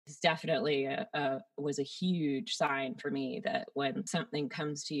It's definitely was a huge sign for me that when something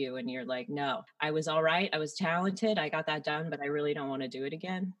comes to you and you're like, no, I was all right, I was talented, I got that done, but I really don't want to do it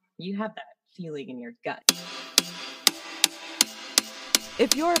again. You have that feeling in your gut.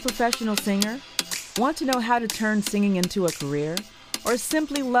 If you're a professional singer, want to know how to turn singing into a career, or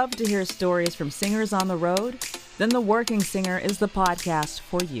simply love to hear stories from singers on the road, then The Working Singer is the podcast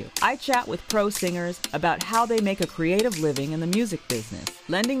for you. I chat with pro singers about how they make a creative living in the music business,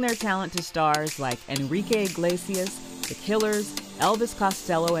 lending their talent to stars like Enrique Iglesias, The Killers, Elvis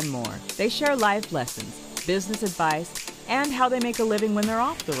Costello, and more. They share life lessons, business advice, and how they make a living when they're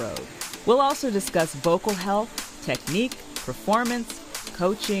off the road. We'll also discuss vocal health, technique, performance,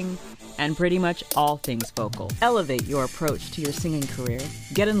 coaching, and pretty much all things vocal. Elevate your approach to your singing career,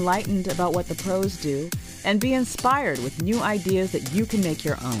 get enlightened about what the pros do, and be inspired with new ideas that you can make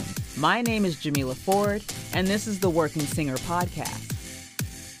your own. My name is Jamila Ford, and this is the Working Singer Podcast.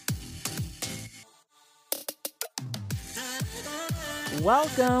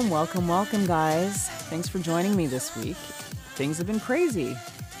 Welcome, guys. Thanks for joining me this week. Things have been crazy,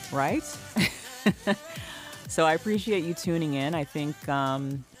 right? So I appreciate you tuning in. I think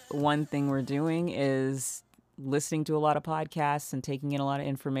one thing we're doing is listening to a lot of podcasts and taking in a lot of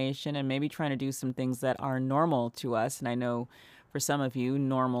information and maybe trying to do some things that are normal to us. And I know for some of you,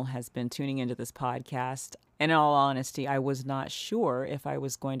 normal has been tuning into this podcast. And in all honesty, I was not sure if I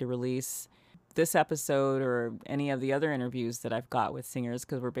was going to release this episode or any of the other interviews that I've got with singers,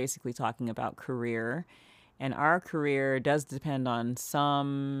 because we're basically talking about career. And our career does depend on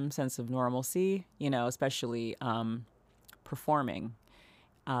some sense of normalcy, especially performing.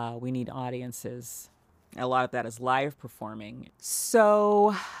 We need audiences. A lot of that is live performing.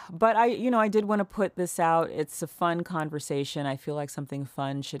 So, but I did want to put this out. It's a fun conversation. I feel like something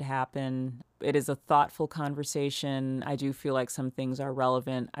fun should happen. It is a thoughtful conversation. I do feel like some things are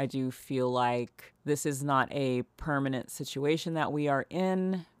relevant. I do feel like this is not a permanent situation that we are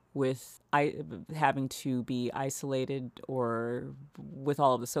in with having to be isolated or with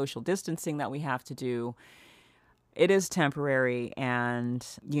all of the social distancing that we have to do. It is temporary, and,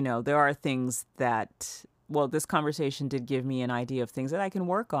 there are things that, this conversation did give me an idea of things that I can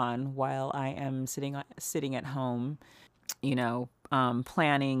work on while I am sitting at home,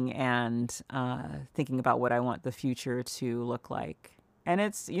 planning and thinking about what I want the future to look like. And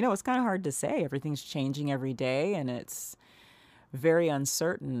it's kind of hard to say. Everything's changing every day, and it's very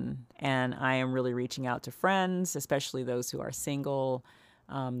uncertain. And I am really reaching out to friends, especially those who are single,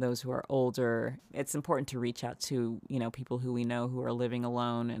 those who are older. It's important to reach out to, people who we know who are living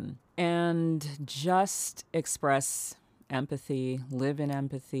alone and just express empathy, live in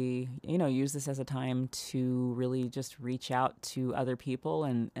empathy, use this as a time to really just reach out to other people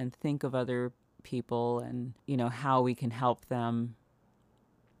and think of other people and, how we can help them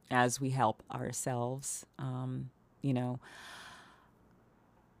as we help ourselves.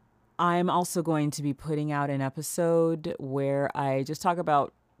 I'm also going to be putting out an episode where I just talk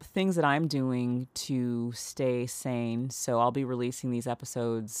about things that I'm doing to stay sane. So I'll be releasing these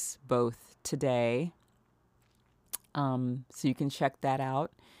episodes both today. So you can check that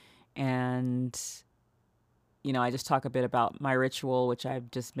out. And, I just talk a bit about my ritual, which I've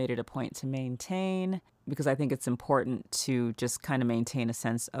just made it a point to maintain, because I think it's important to just kind of maintain a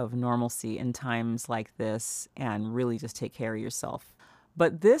sense of normalcy in times like this and really just take care of yourself.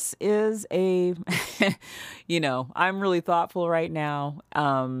 But this is I'm really thoughtful right now.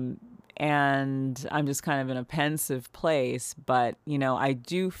 And I'm just kind of in a pensive place. But, I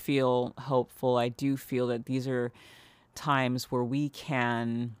do feel hopeful. I do feel that these are times where we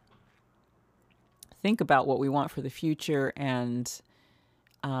can think about what we want for the future and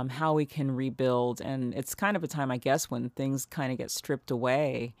how we can rebuild. And it's kind of a time, I guess, when things kind of get stripped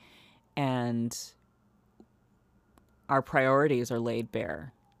away and our priorities are laid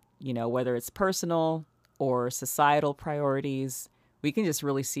bare, whether it's personal or societal priorities. We can just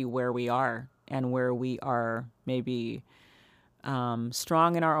really see where we are and where we are maybe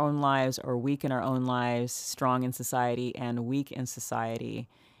strong in our own lives or weak in our own lives, strong in society and weak in society,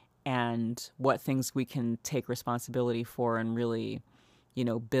 and what things we can take responsibility for and really,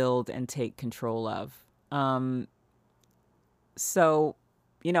 build and take control of. So,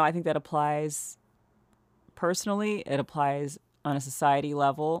 I think that applies personally, it applies on a society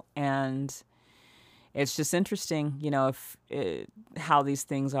level, and it's just interesting, how these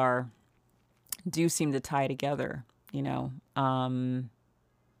things do seem to tie together,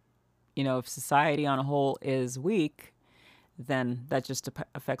 if society on a whole is weak, then that just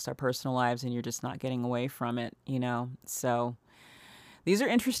affects our personal lives and you're just not getting away from it, So These are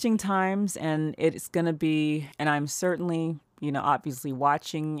interesting times, and it's going to be, and I'm certainly, obviously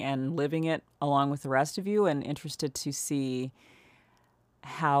watching and living it along with the rest of you, and interested to see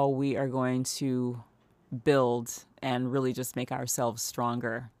how we are going to build and really just make ourselves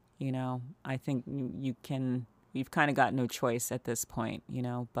stronger. I think you've kind of got no choice at this point,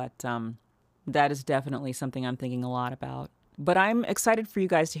 but that is definitely something I'm thinking a lot about. But I'm excited for you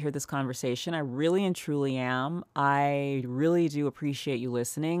guys to hear this conversation. I really and truly am. I really do appreciate you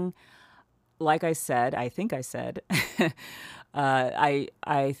listening. Like I said, I think I said,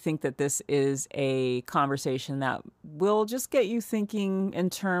 I think that this is a conversation that will just get you thinking in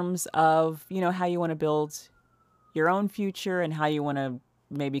terms of, how you want to build your own future and how you want to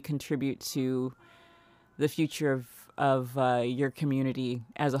maybe contribute to the future of your community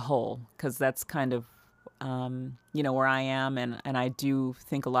as a whole, because that's kind of where I am, and I do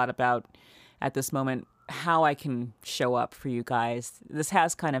think a lot about at this moment how I can show up for you guys. This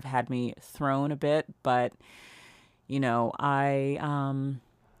has kind of had me thrown a bit, but I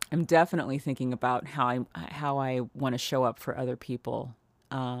am definitely thinking about how I want to show up for other people.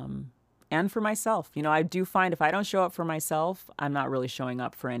 And for myself. I do find if I don't show up for myself, I'm not really showing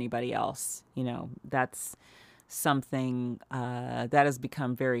up for anybody else. That's something that has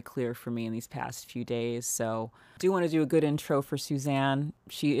become very clear for me in these past few days. So I do want to do a good intro for Suzanne.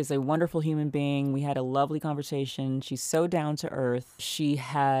 She is a wonderful human being. We had a lovely conversation. She's so down to earth. She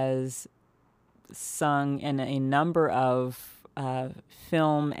has sung in a number of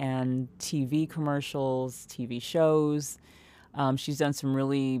film and TV commercials, TV shows. She's done some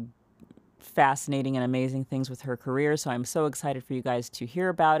really fascinating and amazing things with her career, so I'm so excited for you guys to hear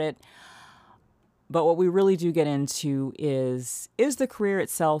about it. But what we really do get into is the career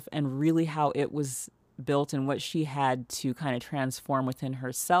itself and really how it was built and what she had to kind of transform within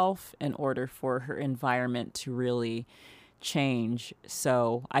herself in order for her environment to really change.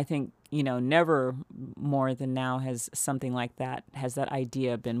 So I think, never more than now has something like that, has that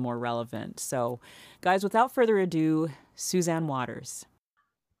idea been more relevant. So guys, without further ado, Suzanne Waters.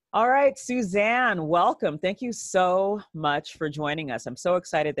 All right, Suzanne, welcome. Thank you so much for joining us. I'm so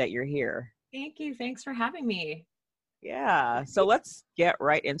excited that you're here. Thank you. Thanks for having me. Yeah, so let's get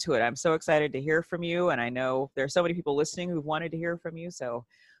right into it. I'm so excited to hear from you, and I know there's so many people listening who've wanted to hear from you, so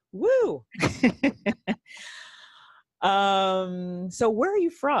woo! So where are you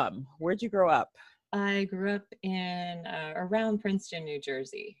from? Where'd you grow up? I grew up in around Princeton, New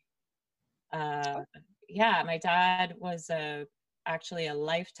Jersey. Yeah, my dad was actually a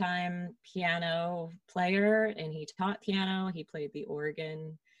lifetime piano player, and he taught piano. He played the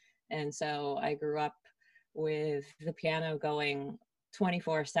organ, and so I grew up with the piano going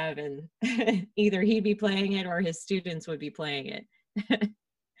 24/7. Either he'd be playing it or his students would be playing it.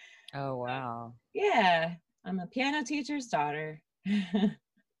 Oh, wow. Yeah, I'm a piano teacher's daughter. And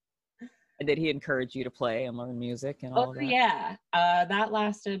did he encourage you to play and learn music and all Oh of that? yeah, that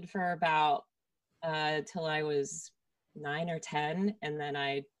lasted for about till I was 9 or 10, and then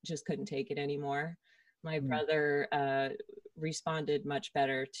I just couldn't take it anymore. My brother responded much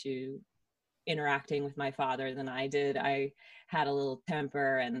better to interacting with my father than I did. I had a little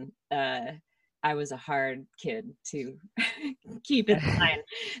temper, and I was a hard kid to keep in line.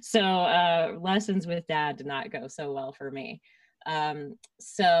 So lessons with dad did not go so well for me.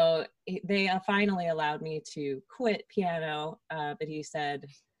 So they finally allowed me to quit piano, but he said,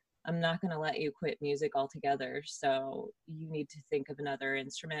 I'm not going to let you quit music altogether. So you need to think of another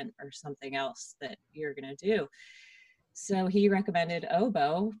instrument or something else that you're going to do. So he recommended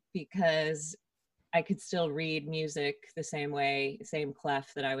oboe because I could still read music the same way, same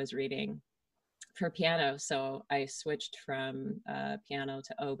clef that I was reading for piano. So I switched from piano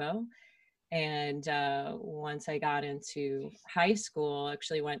to oboe. And once I got into high school,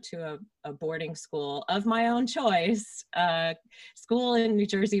 actually went to a boarding school of my own choice. School in New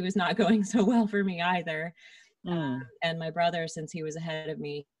Jersey was not going so well for me either. And my brother, since he was ahead of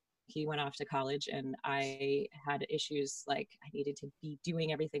me, he went off to college, and I had issues like I needed to be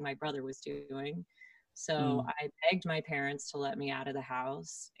doing everything my brother was doing. So I begged my parents to let me out of the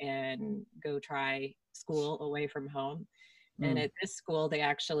house and go try school away from home. And at this school, they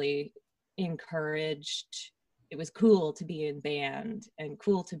actually encouraged, it was cool to be in band and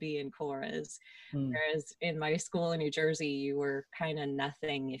cool to be in chorus. Whereas in my school in New Jersey, you were kind of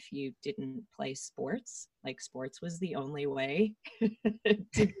nothing if you didn't play sports. Like sports was the only way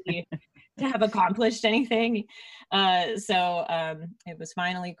to have accomplished anything. So it was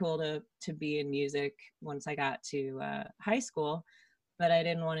finally cool to be in music once I got to high school. But I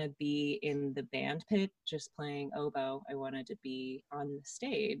didn't want to be in the band pit just playing oboe. I wanted to be on the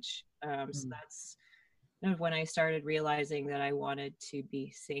stage. So that's when I started realizing that I wanted to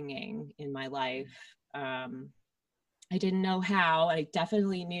be singing in my life. I didn't know how. I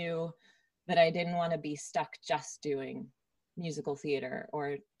definitely knew that I didn't want to be stuck just doing musical theater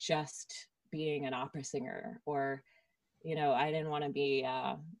or just being an opera singer, or, I didn't want to be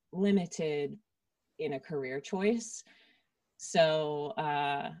limited in a career choice. So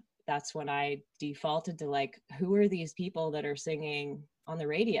that's when I defaulted to like, who are these people that are singing on the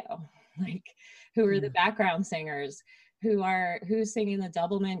radio? Like, who are the background singers? Who's singing the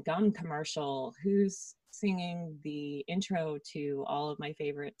Doublemint gum commercial? Who's singing the intro to all of my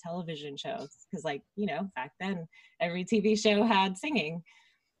favorite television shows? Because like, back then every TV show had singing.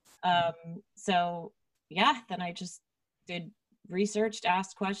 So yeah, then I just did researched,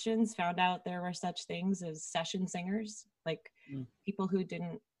 asked questions, found out there were such things as session singers, like people who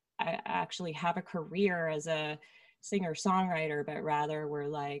didn't actually have a career as a singer songwriter, but rather were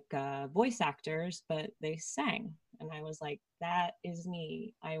like voice actors, but they sang. And I was like, that is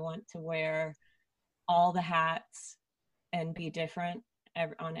me. I want to wear all the hats and be different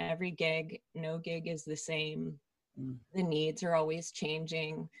on every gig. No gig is the same. The needs are always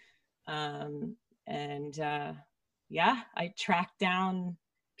changing. Yeah, I tracked down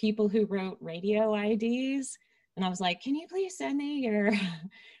people who wrote radio IDs, and I was like, can you please send me your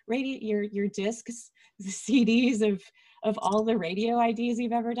your discs, the CDs of all the radio IDs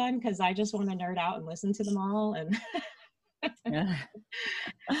you've ever done? Because I just want to nerd out and listen to them all. And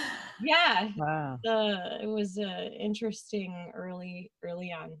yeah, Wow. it was an interesting early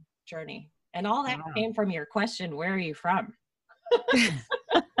on journey. And all that Wow. came from your question, where are you from?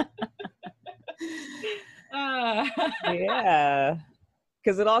 Yeah,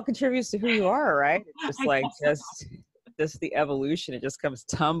 because it all contributes to who you are, right? It's just like just the evolution. It just comes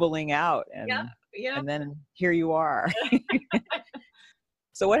tumbling out, and then here you are.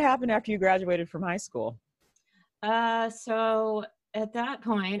 So what happened after you graduated from high school? So at that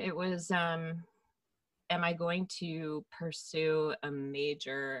point, it was, am I going to pursue a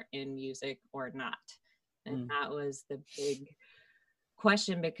major in music or not? And that was the big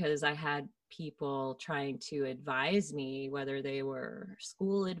question, because I had people trying to advise me, whether they were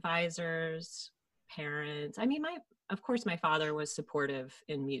school advisors, parents. I mean, of course, my father was supportive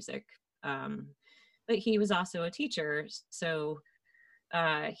in music, but he was also a teacher. So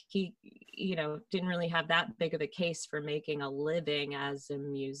he, didn't really have that big of a case for making a living as a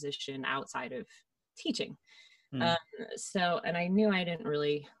musician outside of teaching. And I knew I didn't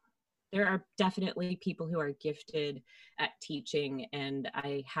really, there are definitely people who are gifted at teaching, and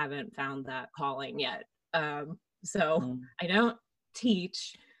I haven't found that calling yet. So I don't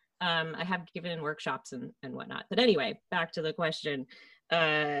teach. I have given workshops and whatnot. But anyway, back to the question.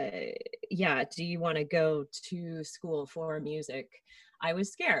 Yeah, do you want to go to school for music? I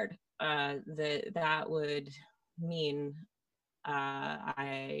was scared that would mean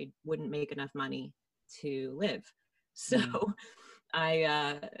I wouldn't make enough money to live. So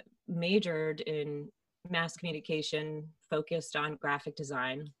I majored in mass communication, focused on graphic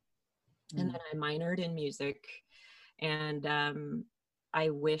design, and then I minored in music. And I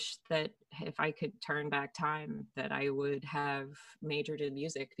wish that if I could turn back time, that I would have majored in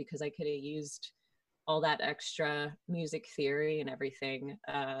music, because I could have used all that extra music theory and everything.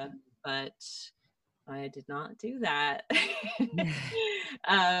 But I did not do that.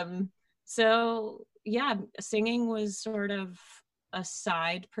 So yeah, singing was sort of a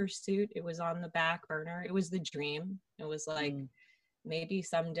side pursuit. It was on the back burner. It was the dream. It was like, maybe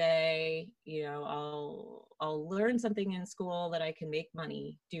someday, I'll learn something in school that I can make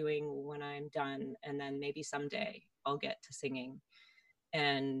money doing when I'm done. And then maybe someday I'll get to singing.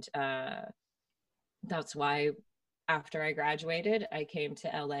 And that's why after I graduated, I came to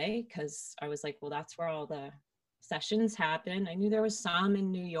LA, because I was like, well, that's where all the sessions happen. I knew there was some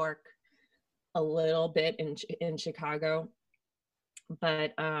in New York, a little bit in Chicago,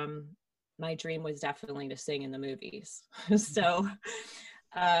 but my dream was definitely to sing in the movies. So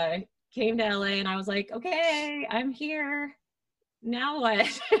came to LA, and I was like, okay, I'm here. Now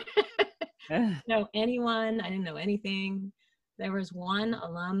what? Know anyone? I didn't know anything. There was one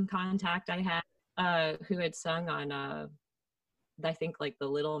alum contact I had who had sung on, I think like The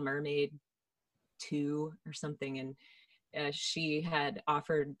Little Mermaid 2 or something. And she had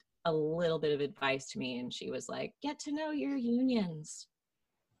offered a little bit of advice to me, and she was like, get to know your unions.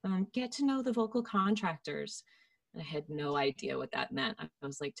 Get to know the vocal contractors. And I had no idea what that meant. I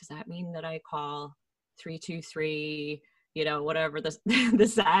was like, does that mean that I call 323, whatever the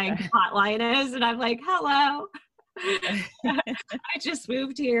SAG hotline is? And I'm like, hello. I just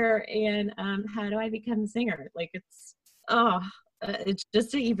moved here, and how do I become a singer? Like, it's just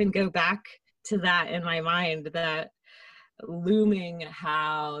to even go back to that in my mind, that looming,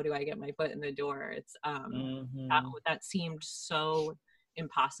 how do I get my foot in the door? It's that seemed so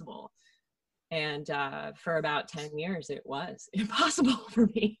impossible. And for about 10 years, it was impossible for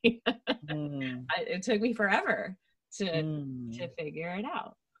me. It took me forever to figure it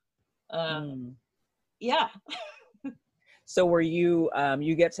out. Yeah. So were you,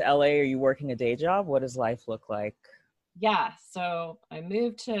 you get to LA, are you working a day job? What does life look like? Yeah. So I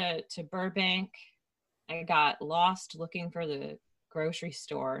moved to Burbank. I got lost looking for the grocery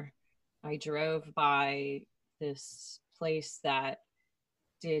store. I drove by this place that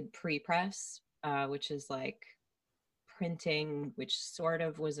did pre-press, which is like printing, which sort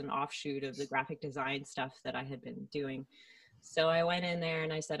of was an offshoot of the graphic design stuff that I had been doing. So I went in there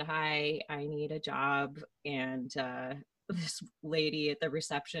and I said, hi, I need a job. And this lady at the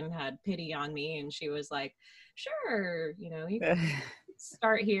reception had pity on me, and she was like, sure, you know, you can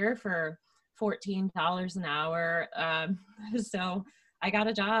start here for $14 an hour. So I got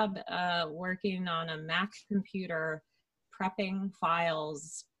a job working on a Mac computer, prepping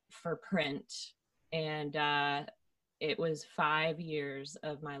files for print. And it was 5 years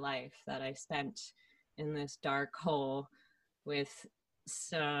of my life that I spent in this dark hole with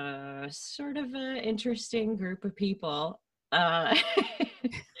sort of an interesting group of people. I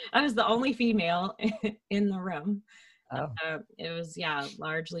was the only female in the room. Oh. It was,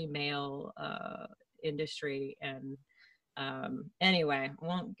 largely male industry. And anyway, I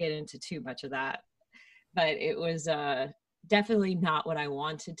won't get into too much of that, but it was definitely not what I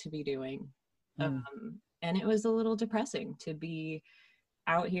wanted to be doing. And it was a little depressing to be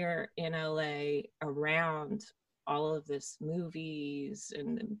out here in LA around all of this movies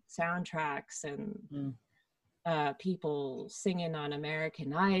and soundtracks and people singing on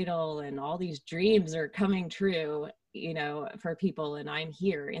American Idol, and all these dreams are coming true, you know, for people. And I'm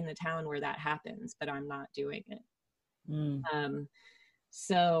here in the town where that happens, but I'm not doing it.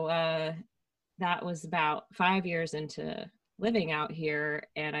 So that was about 5 years into living out here,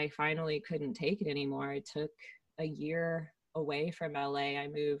 and I finally couldn't take it anymore. I took a year away from LA. I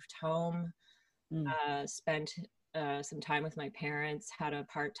moved home, spent some time with my parents, had a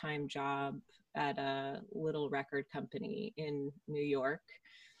part-time job at a little record company in New York,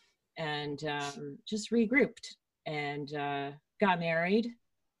 and just regrouped and got married.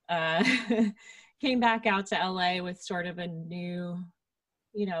 Came back out to LA with sort of a new,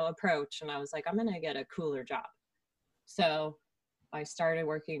 you know, approach, and I was like, I'm gonna get a cooler job. So I started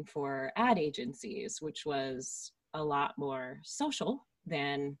working for ad agencies, which was a lot more social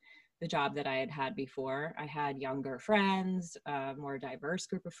than the job that I had had before. I had younger friends, more diverse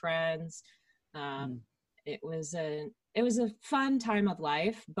group of friends. It was a fun time of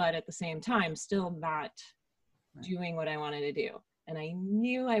life, but at the same time, still not doing what I wanted to do. And I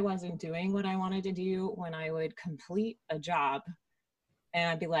knew I wasn't doing what I wanted to do when I would complete a job and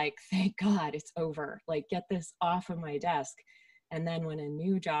I'd be like, thank God it's over. Like, get this off of my desk. And then when a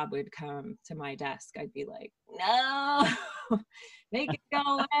new job would come to my desk, I'd be like, no, make it go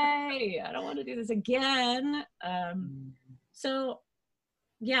away. I don't want to do this again. So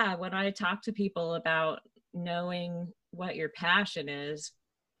yeah, when I talk to people about knowing what your passion is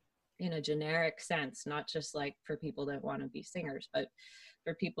in a generic sense, not just like for people that want to be singers, but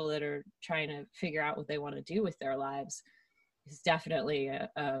for people that are trying to figure out what they want to do with their lives, is definitely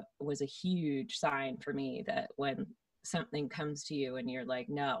was a huge sign for me that when something comes to you and you're like,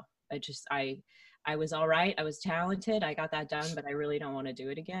 no, I was all right, I was talented, I got that done, but I really don't want to do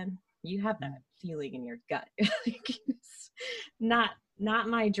it again. You have that feeling in your gut. It's not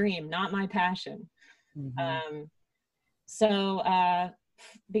my dream, not my passion. So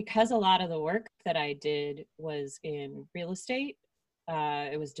because a lot of the work that I did was in real estate,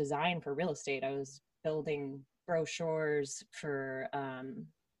 it was designed for real estate. I was building brochures for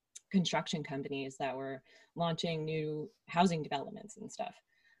construction companies that were launching new housing developments and stuff.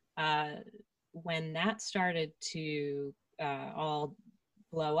 When that started to all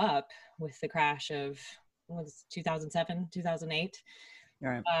blow up with the crash of 2007, 2008,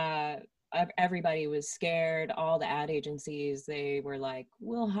 everybody was scared. All the ad agencies, they were like,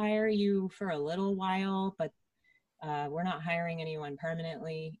 we'll hire you for a little while, but we're not hiring anyone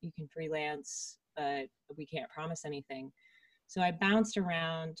permanently. You can freelance, but we can't promise anything. So I bounced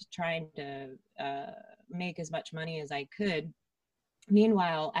around trying to make as much money as I could.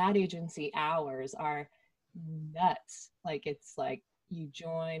 Meanwhile, ad agency hours are nuts. Like, it's like I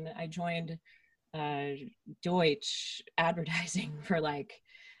joined Deutsch advertising for like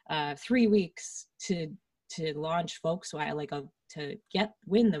 3 weeks to launch Volkswagen, like to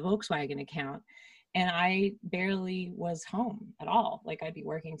win the Volkswagen account. And I barely was home at all. Like I'd be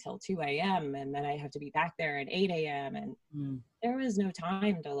working till 2 a.m. and then I have to be back there at 8 a.m. And there was no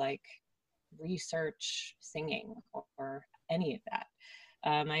time to like research singing or any of that.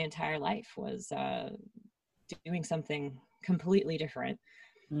 My entire life was doing something completely different.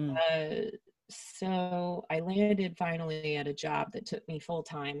 So I landed finally at a job that took me full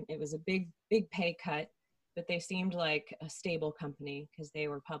time. It was a big pay cut, but they seemed like a stable company because they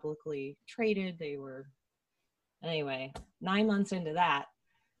were publicly traded. Anyway, 9 months into that,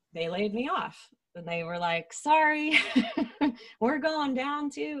 they laid me off. And they were like, sorry, we're going down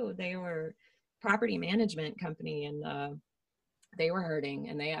too. They were property management company, and they were hurting,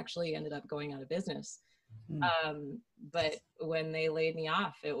 and they actually ended up going out of business. But when they laid me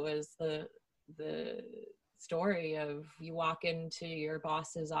off, it was the story of you walk into your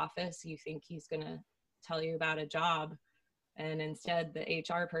boss's office, you think he's going to tell you about a job, and instead the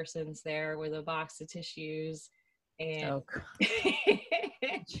HR person's there with a box of tissues and, and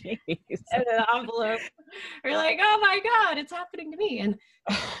an envelope. You're like, oh my God, it's happening to me. And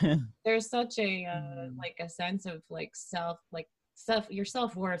there's such a like a sense of like your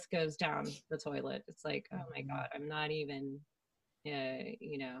self-worth goes down the toilet. It's like, oh my God, I'm not even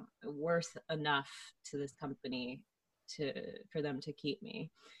worth enough to this company for them to keep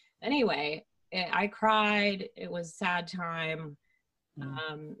me. Anyway, I cried. It was a sad time.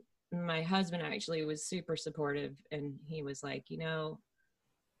 My husband actually was super supportive, and he was like,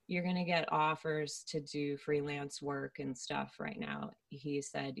 you're going to get offers to do freelance work and stuff right now. He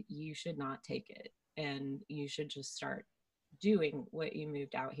said, you should not take it, and you should just start doing what you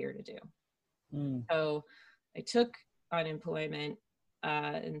moved out here to do. So I took unemployment,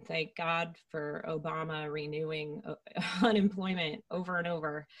 and thank God for Obama renewing unemployment over and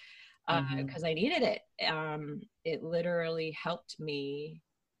over, because I needed it. It literally helped me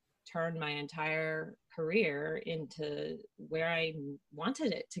turn my entire career into where I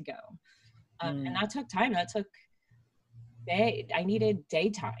wanted it to go. And that took time. That took I needed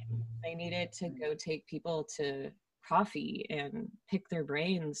daytime. I needed to go take people to coffee and pick their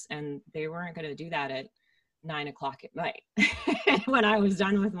brains, and they weren't going to do that at 9 o'clock at night when I was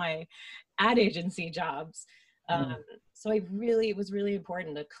done with my ad agency jobs. So it was really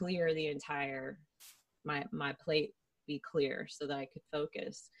important to clear the entire, my plate be clear so that I could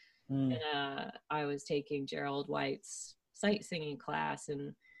focus. And I was taking Gerald White's sight singing class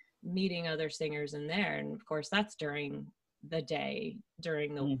and meeting other singers in there. And of course that's during the day,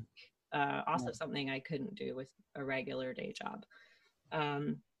 during the week, also something I couldn't do with a regular day job.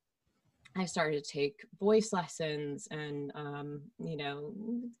 I started to take voice lessons, and, of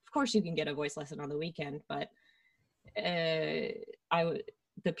course you can get a voice lesson on the weekend, but the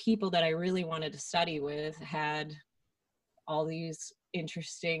people that I really wanted to study with had all these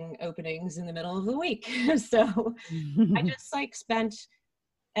interesting openings in the middle of the week. So I just like spent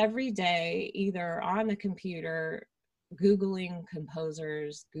every day either on the computer, Googling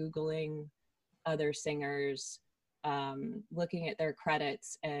composers, Googling other singers, looking at their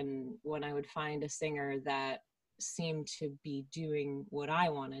credits, and when I would find a singer that seemed to be doing what I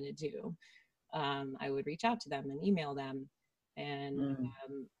wanted to do, I would reach out to them and email them. And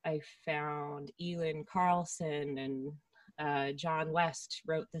I found Elin Carlson and John West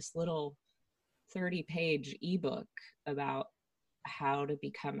wrote this little 30-page ebook about how to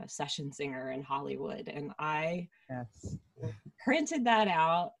become a session singer in Hollywood. And I printed that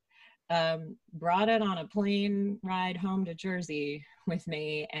out, brought it on a plane ride home to Jersey with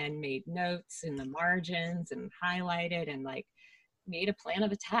me, and made notes in the margins and highlighted and like made a plan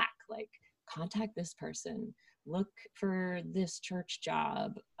of attack, like contact this person, look for this church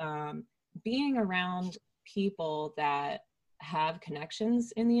job. Being around people that have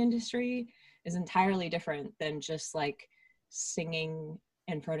connections in the industry is entirely different than just like singing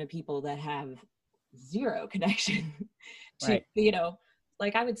in front of people that have zero connection to,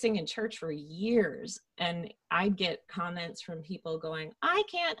 like I would sing in church for years, and I'd get comments from people going, I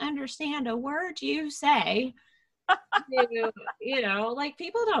can't understand a word you say. Like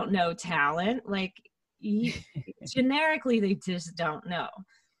people don't know talent. Like generically, they just don't know.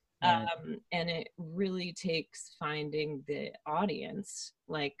 And it really takes finding the audience,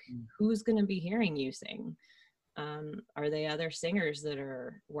 like who's going to be hearing you sing. Are they other singers that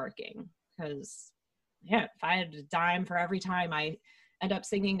are working? Because if I had a dime for every time I end up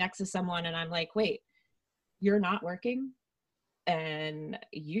singing next to someone and I'm like, wait, you're not working and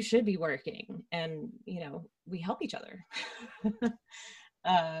you should be working, and we help each other.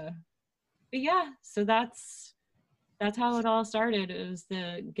 But yeah, so that's how it all started. It was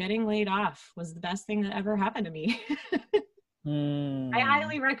the getting laid off was the best thing that ever happened to me. I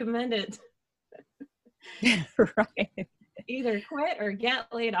highly recommend it. Right. Either quit or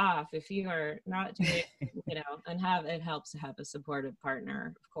get laid off if you are not doing, and it helps to have a supportive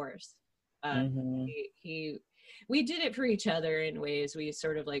partner, of course. Mm-hmm. We did it for each other in ways. We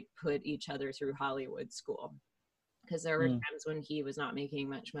sort of like put each other through Hollywood school, because there were times when he was not making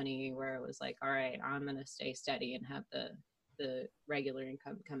much money where it was like, all right, I'm going to stay steady and have the regular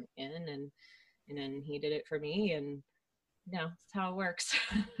income coming in. And then he did it for me, and that's how it works.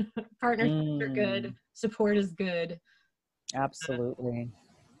 Partnerships are good. Support is good. Absolutely.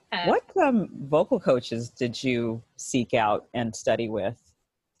 Uh, What vocal coaches did you seek out and study with?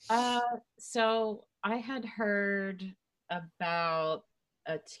 so I had heard about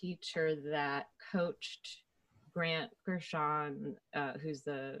a teacher that coached Grant Gershon, who's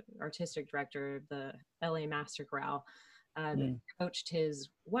the artistic director of the LA Master Chorale, that coached his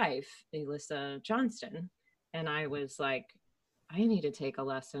wife, Alyssa Johnston. And I was like, I need to take a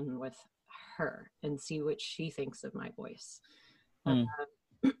lesson with her and see what she thinks of my voice.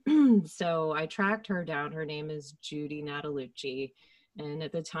 So I tracked her down. Her name is Judy Natalucci. And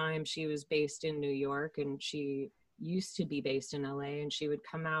at the time, she was based in New York, and she used to be based in LA, and she would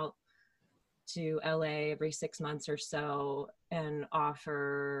come out to LA every 6 months or so and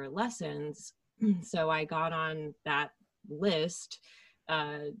offer lessons. So I got on that list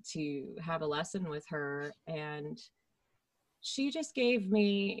to have a lesson with her, and she just gave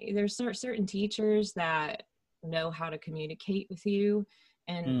me, there's certain teachers that know how to communicate with you,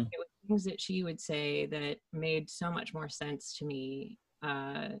 and it was things that she would say that made so much more sense to me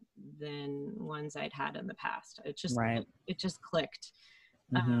than ones I'd had in the past. It just clicked.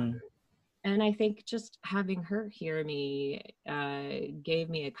 And I think just having her hear me gave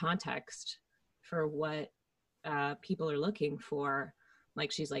me a context for what people are looking for.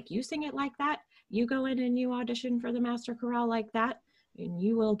 Like, she's like, you sing it like that, you go in and you audition for the Master Chorale like that, and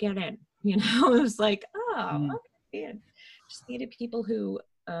you will get in. It was like, oh, okay. And just needed people who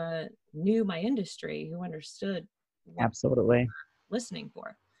knew my industry, who understood what Absolutely. listening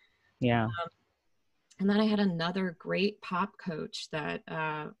for. Yeah. And then I had another great pop coach that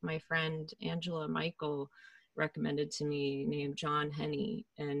my friend Angela Michael recommended to me, named John Henney.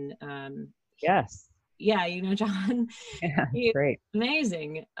 And Yes. yeah, John. Yeah. He's Great.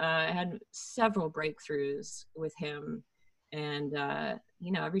 amazing. I had several breakthroughs with him. And,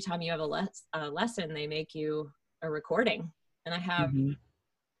 every time you have a lesson, they make you a recording. And I have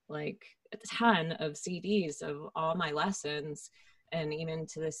like a ton of CDs of all my lessons. And even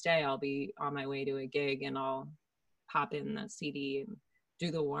to this day, I'll be on my way to a gig and I'll pop in the CD and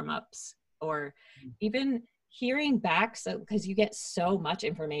do the warm-ups, or even hearing back. So, because you get so much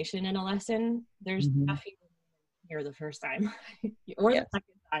information in a lesson, there's stuff you hear the first time or the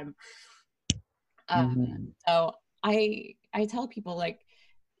second time. So I tell people, like,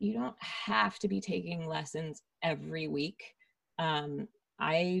 you don't have to be taking lessons every week.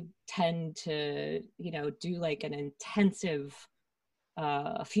 I tend to, do like an intensive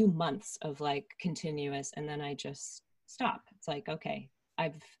a few months of like continuous, and then I just stop. It's like, okay,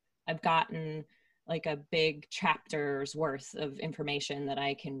 I've gotten like a big chapter's worth of information that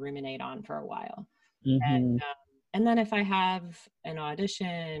I can ruminate on for a while. And then if I have an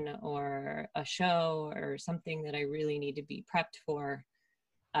audition or a show or something that I really need to be prepped for,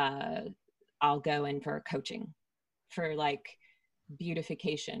 I'll go in for coaching for like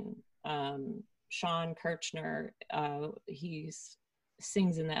beautification. Sean Kirchner, he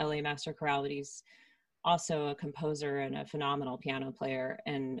sings in the LA Master Chorale. He's also a composer and a phenomenal piano player.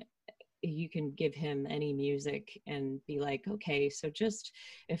 And you can give him any music and be like, okay, so just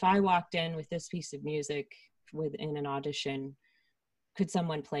if I walked in with this piece of music within an audition, could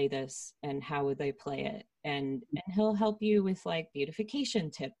someone play this, and how would they play it? And he'll help you with like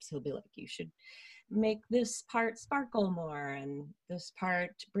beautification tips. He'll be like, you should make this part sparkle more, and this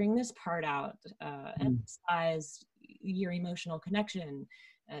part, bring this part out, emphasize your emotional connection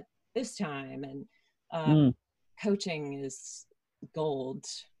at this time. And coaching is gold,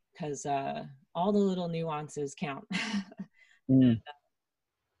 because all the little nuances count.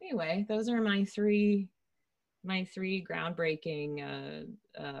 Anyway, those are my three groundbreaking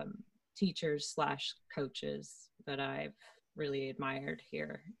teachers slash coaches that I've really admired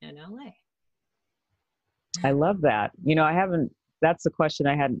here in LA. I love that. That's a question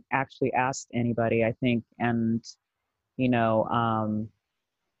I hadn't actually asked anybody, I think. And,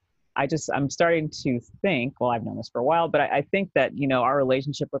 I'm starting to think, well, I've known this for a while, but I think that, our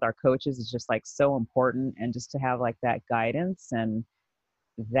relationship with our coaches is just like so important, and just to have like that guidance and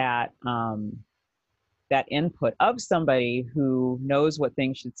that, that input of somebody who knows what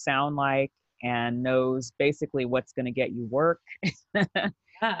things should sound like and knows basically what's going to get you work.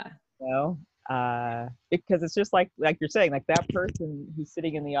 Yeah. because it's just like you're saying, like that person who's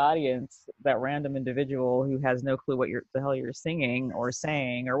sitting in the audience, that random individual who has no clue what the hell you're singing or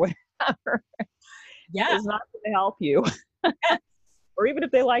saying or whatever, Yeah. is not going to help you. Or even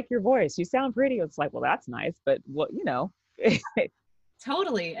if they like your voice, you sound pretty. It's like, well, that's nice, but what, you know.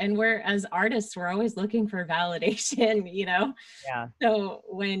 Totally. And we're, as artists, we're always looking for validation, you know? Yeah. So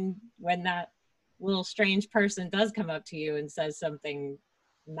when that little strange person does come up to you and says something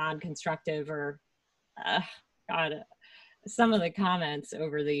non-constructive or, God, some of the comments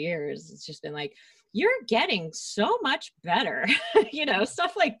over the years, it's just been like, you're getting so much better, you know,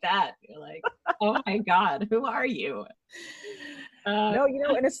 stuff like that. You're like, oh my God, who are you? No, you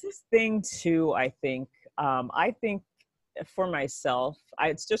know, and it's this thing too, I think for myself,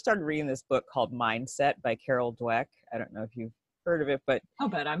 I just started reading this book called Mindset by Carol Dweck. I don't know if you've heard of it, but Oh,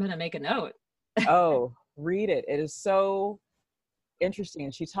 but I'm going to make a note. oh, read it. It is so interesting.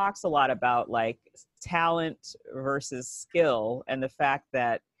 And she talks a lot about like talent versus skill, and the fact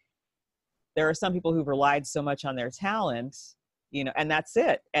that there are some people who've relied so much on their talent, you know, and that's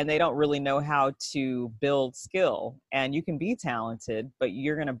it. And they don't really know how to build skill. And you can be talented, but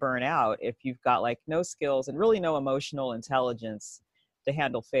you're going to burn out if you've got like no skills and really no emotional intelligence to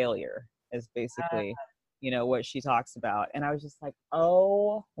handle failure, is basically, you know, what she talks about. And I was just like,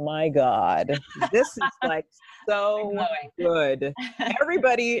 oh my God, this is like so good.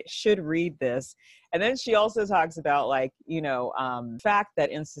 Everybody should read this. And then she also talks about like, you know, fact that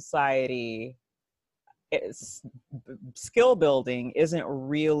in society, skill building isn't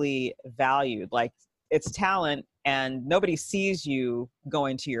really valued. Like it's talent, and nobody sees you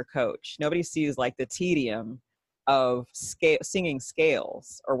going to your coach. Nobody sees like the tedium of singing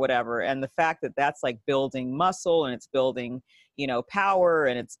scales or whatever. And the fact that that's like building muscle, and it's building, you know, power,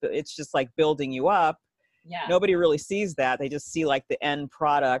 and it's just like building you up. Yeah. Nobody really sees that. They just see like the end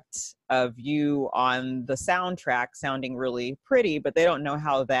product of you on the soundtrack sounding really pretty, but they don't know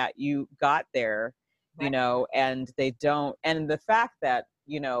how that you got there, you know, and they don't. And the fact that,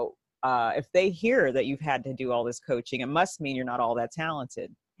 you know, if they hear that you've had to do all this coaching, it must mean you're not all that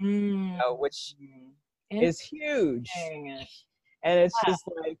talented, you know, which is huge. And it's just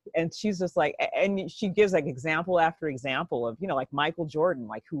like, and she's just like, and she gives like example after example of, you know, like Michael Jordan,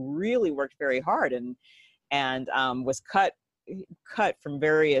 like who really worked very hard and was cut from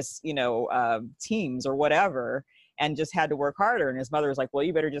various, you know, teams or whatever, and just had to work harder. And his mother was like, well,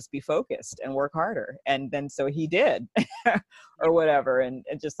 you better just be focused and work harder. And then so he did or whatever. And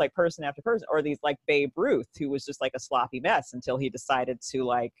just like person after person, or these like Babe Ruth, who was just like a sloppy mess until he decided to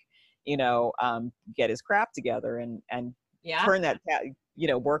like, you know, get his crap together and turn that, you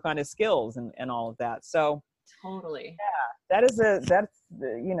know, work on his skills and all of that. So totally. Yeah,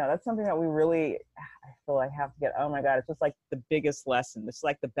 you know, that's something that we really, I feel like have to get, oh my God, it's just like the biggest lesson. It's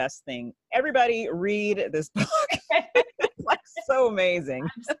like the best thing. Everybody read this book. It's like so amazing.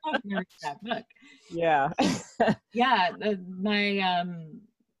 I'm so gonna read that book. Yeah. Yeah. My,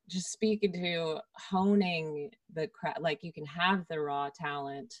 just speaking to honing the craft, like you can have the raw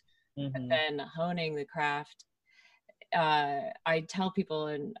talent, but then honing the craft. I tell people,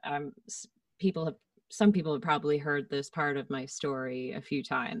 and some people have probably heard this part of my story a few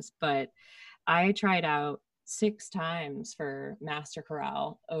times, but I tried out 6 times for Master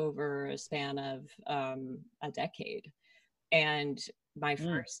Chorale over a span of a decade. And my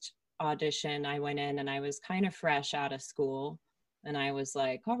first audition, I went in and I was kind of fresh out of school. And I was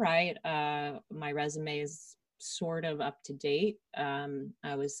like, all right, my resume is sort of up to date.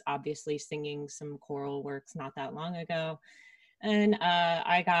 I was obviously singing some choral works not that long ago. And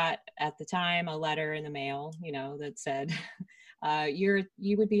I got, at the time, a letter in the mail, you know, that said,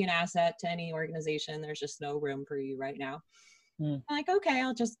 you would be an asset to any organization. There's just no room for you right now. I'm like, okay,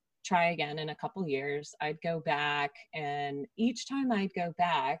 I'll just try again in a couple years. I'd go back, and each time I'd go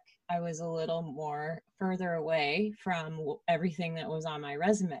back, I was a little more further away from everything that was on my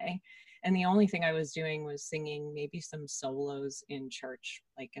resume. And the only thing I was doing was singing maybe some solos in church,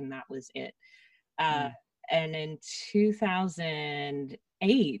 like, and that was it. And in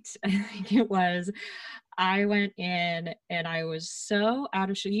 2008, I think it was, I went in and I was so out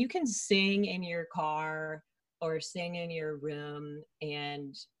of shape. You can sing in your car or sing in your room,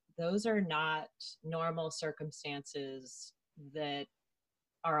 and those are not normal circumstances that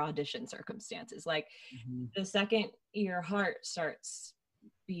are audition circumstances. Like the second your heart starts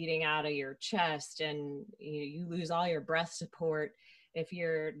beating out of your chest and you lose all your breath support, if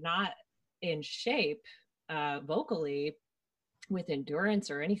you're not in shape vocally, with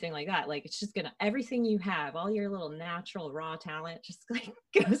endurance or anything like that. Like, it's just gonna, everything you have, all your little natural raw talent just like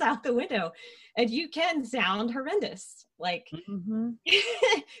goes out the window, and you can sound horrendous. Like, Mm-hmm.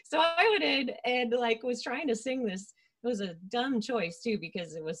 so I went in and like was trying to sing this. It was a dumb choice too,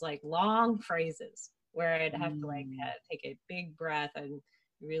 because it was like long phrases where I'd have to like take a big breath and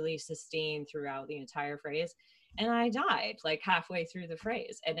really sustain throughout the entire phrase. And I died like halfway through the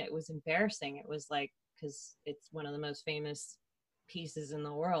phrase, and it was embarrassing. It was like, because it's one of the most famous pieces in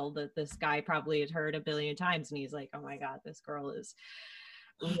the world that this guy probably had heard a billion times, and he's like, oh my god, this girl is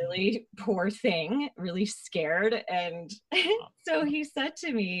really poor thing, really scared. And so he said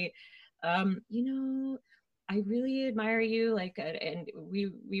to me, you know, I really admire you, like, and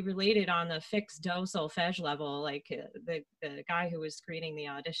we related on the fixed do solfege level. Like, the guy who was screening the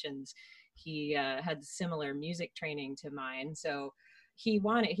auditions, he had similar music training to mine, so he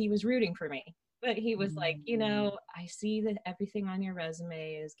was rooting for me. But he was like, you know, I see that everything on your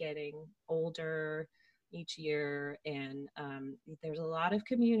resume is getting older each year, and there's a lot of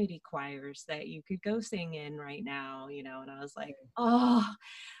community choirs that you could go sing in right now, you know. And I was like, oh,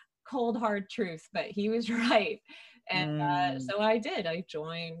 cold hard truth, but he was right. And so I did. I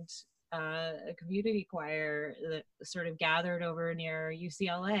joined a community choir that sort of gathered over near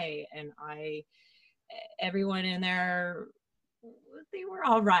UCLA, and everyone in there, they were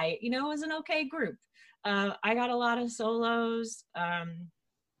all right, you know. It was an okay group. I got a lot of solos.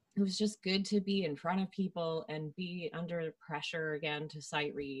 It was just good to be in front of people and be under pressure again to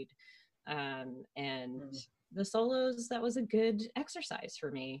sight read. And the solos, that was a good exercise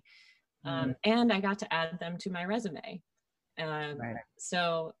for me. And I got to add them to my resume. Right.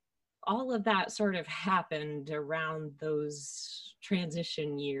 So all of that sort of happened around those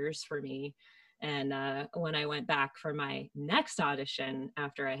transition years for me. And when I went back for my next audition,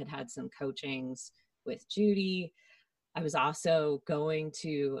 after I had had some coachings with Judy, I was also going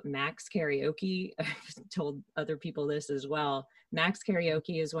to Max Karaoke. I've told other people this as well. Max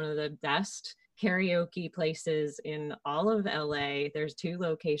Karaoke is one of the best karaoke places in all of LA. There's 2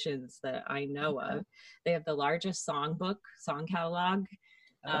 locations that I know of. They have the largest song catalog,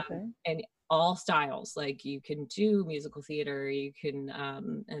 and all styles. Like, you can do musical theater, you can,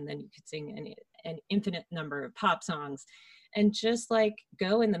 and then you could sing an infinite number of pop songs. And just like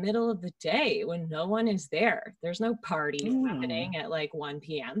go in the middle of the day when no one is there. There's no party happening at like 1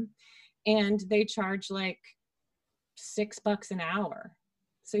 p.m. And they charge like $6 an hour.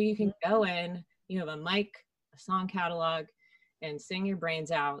 So you can go in, you have a mic, a song catalog, and sing your brains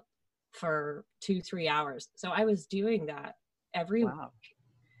out for 2-3 hours. So I was doing that every week.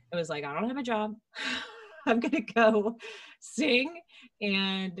 It was like, I don't have a job. I'm going to go sing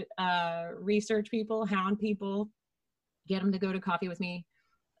and research people, hound people, get them to go to coffee with me.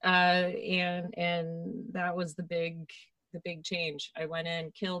 And that was the big change. I went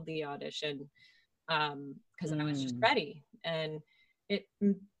in, killed the audition, because I was just ready. And it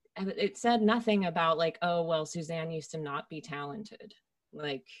said nothing about like, oh, well, Suzanne used to not be talented.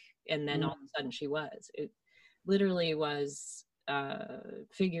 Like, and then all of a sudden she was. It literally was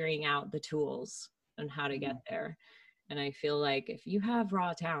figuring out the tools and how to get there. And I feel like if you have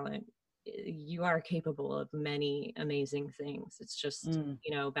raw talent, you are capable of many amazing things. It's just, you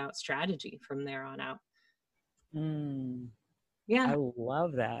know, about strategy from there on out. Yeah. I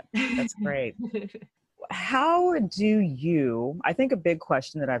love that. That's great. How do you, I think a big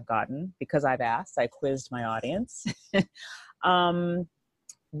question that I've gotten, because I've asked, I quizzed my audience.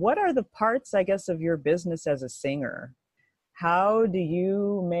 What are the parts, I guess, of your business as a singer? How do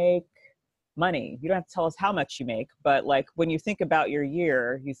you make money? You don't have to tell us how much you make, but like when you think about your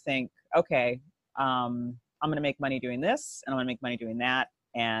year, you think, okay, I'm going to make money doing this, and I'm going to make money doing that,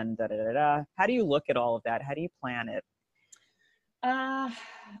 and da da da da. How do you look at all of that? How do you plan it?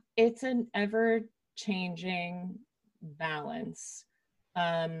 It's an ever-changing balance.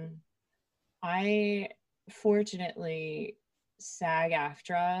 I fortunately,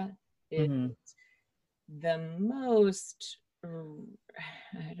 SAG-AFTRA is the most, I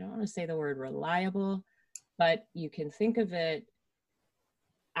don't want to say the word reliable, but you can think of it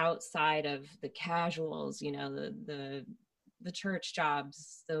outside of the casuals, you know, the church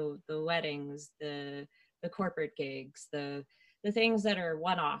jobs, the weddings, the corporate gigs, the things that are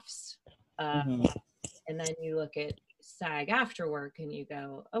one-offs. And then you look at SAG after work and you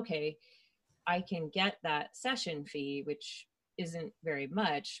go, okay, I can get that session fee, which isn't very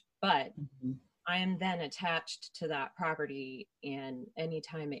much, but I am then attached to that property, and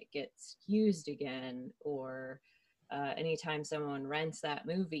anytime it gets used again, or anytime someone rents that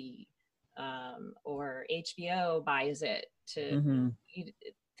movie, or HBO buys it, to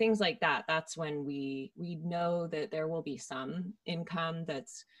things like that. That's when we know that there will be some income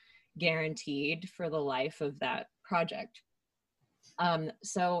that's guaranteed for the life of that project.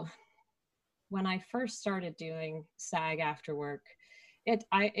 So when I first started doing SAG after work,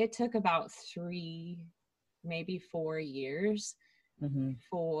 it took about 3, maybe 4 years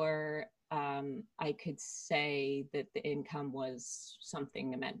before I could say that the income was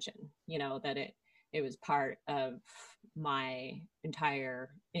something to mention, you know, that it was part of my entire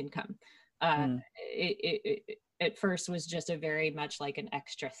income. It at first was just a very much like an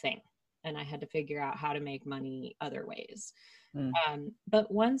extra thing, and I had to figure out how to make money other ways.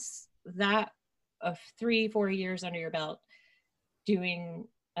 But once that of 3-4 years under your belt doing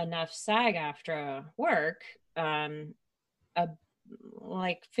enough SAG after work,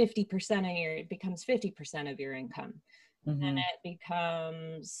 like 50% of your, it becomes 50% of your income. And it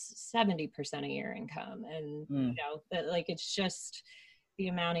becomes 70% of your income. And, you know, like, it's just the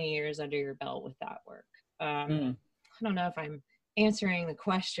amount of years under your belt with that work. I don't know if I'm answering the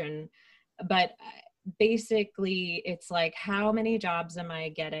question, but basically it's like, how many jobs am I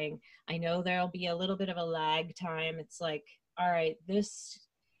getting? I know there'll be a little bit of a lag time. It's like, all right, this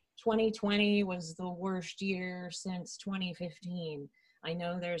 2020 was the worst year since 2015. I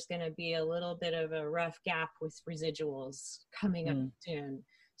know there's going to be a little bit of a rough gap with residuals coming up soon.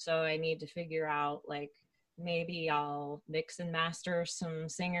 So I need to figure out, like, maybe I'll mix and master some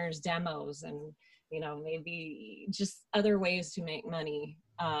singers' demos, and, you know, maybe just other ways to make money.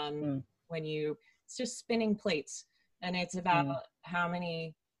 When it's just spinning plates, and it's about how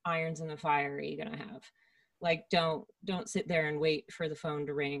many irons in the fire are you going to have? Like, don't sit there and wait for the phone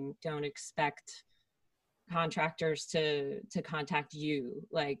to ring. Don't expect contractors to contact you.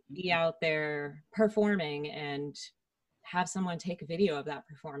 Like, be out there performing and have someone take a video of that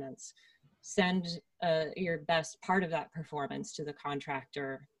performance. Send your best part of that performance to the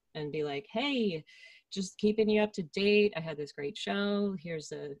contractor and be like, hey, just keeping you up to date. I had this great show.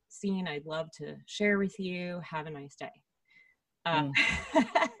 Here's a scene I'd love to share with you. Have a nice day.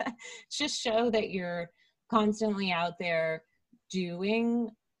 Just show that you're constantly out there doing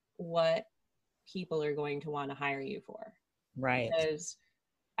what people are going to want to hire you for. Right. Because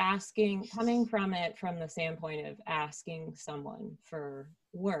coming from it from the standpoint of asking someone for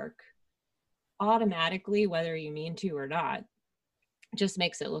work, automatically, whether you mean to or not, just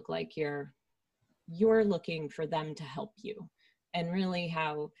makes it look like you're looking for them to help you. And really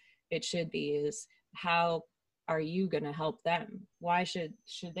how it should be is, how are you going to help them? Why should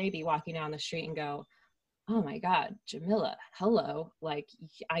they be walking down the street and go, oh my God, Jamila, hello, like,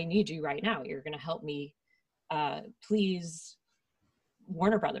 I need you right now. You're going to help me, please,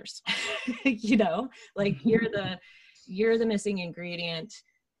 Warner Brothers. You know, like, you're the missing ingredient.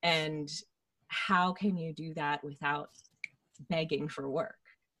 And how can you do that without begging for work?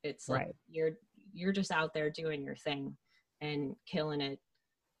 It's like, you're just out there doing your thing and killing it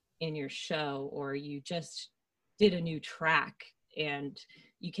in your show, or you just did a new track and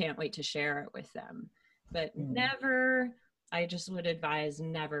you can't wait to share it with them. But never, I just would advise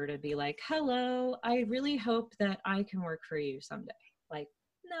never to be like, hello, I really hope that I can work for you someday. Like,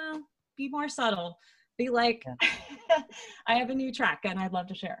 no, be more subtle. Be like, I have a new track and I'd love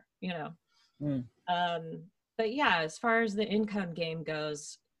to share, you know. But yeah, as far as the income game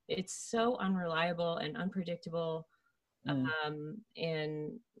goes, it's so unreliable and unpredictable.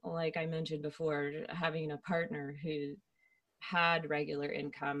 And like I mentioned before, having a partner who had regular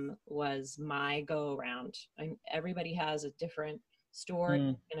income was my go around. Everybody has a different story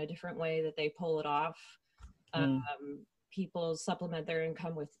and a different way that they pull it off. People supplement their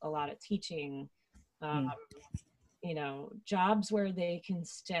income with a lot of teaching, you know, jobs where they can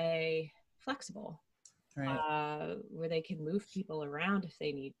stay flexible, where they can move people around if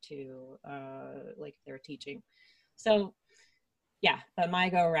they need to, like if they're teaching. So yeah, but my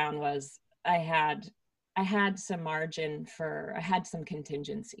go around was, I had some margin I had some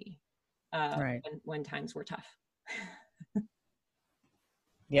contingency when times were tough.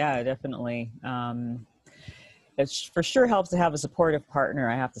 Yeah, definitely. It for sure helps to have a supportive partner.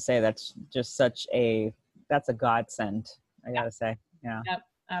 I have to say, that's just that's a godsend, I gotta say. Yeah. Yep,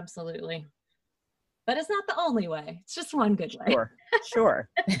 absolutely. But it's not the only way. It's just one good way. Sure.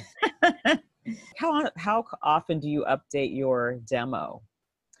 How often do you update your demo?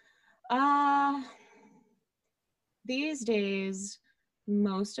 These days,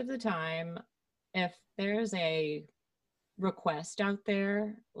 most of the time, if there's a request out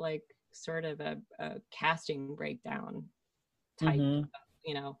there, like sort of a casting breakdown type,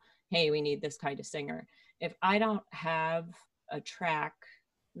 you know, hey, we need this kind of singer. If I don't have a track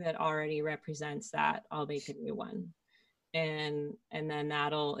that already represents that, I'll make a new one. and then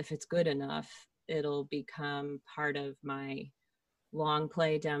that'll, if it's good enough, it'll become part of my long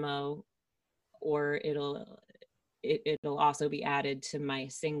play demo, or it'll also be added to my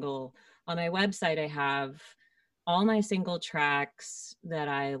single. On my website, I have all my single tracks that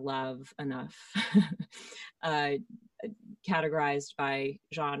I love enough, uh, categorized by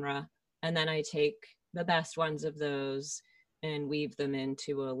genre. And then I take the best ones of those and weave them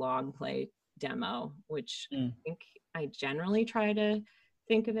into a long play demo, which I think I generally try to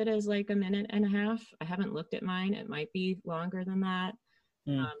think of it as like a minute and a half. I haven't looked at mine. It might be longer than that.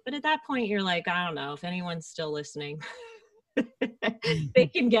 But at that point, you're like, I don't know if anyone's still listening. They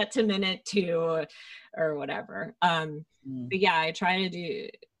can get to minute 2 or whatever. But yeah, I try to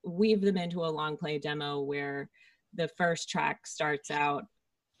weave them into a long play demo where the first track starts out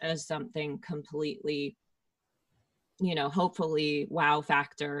as something completely, hopefully wow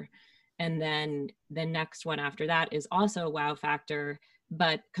factor. And then the next one after that is also wow factor,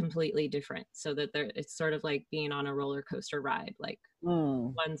 but completely different. So that it's sort of like being on a roller coaster ride. Like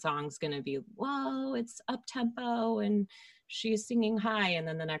one song's going to be, whoa, it's up tempo and she's singing high. And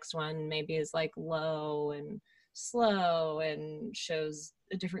then the next one maybe is like low and slow and shows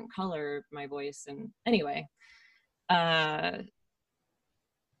a different color of my voice. And anyway,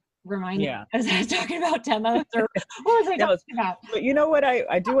 remind me, as I was talking about demos, or what was I talking about? But you know what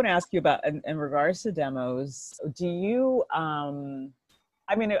I do want to ask you about in regards to demos, do you,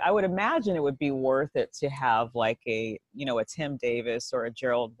 I mean, I would imagine it would be worth it to have like a Tim Davis or a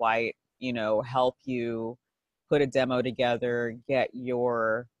Gerald White, help you put a demo together, get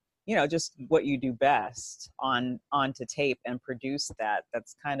your, just what you do best onto tape and produce that.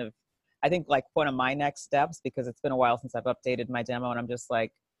 That's kind of, I think, like one of my next steps, because it's been a while since I've updated my demo and I'm just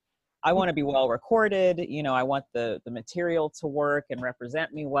like, I want to be well recorded. I want the material to work and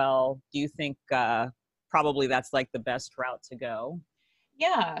represent me well. Do you think probably that's like the best route to go?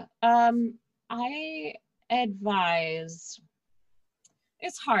 Yeah. I advise,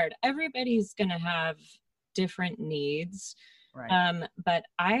 it's hard. Everybody's going to have different needs. Right. But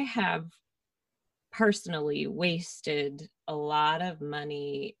I have personally wasted a lot of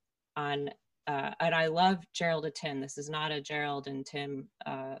money on, and I love Gerald and Tim. This is not a Gerald and Tim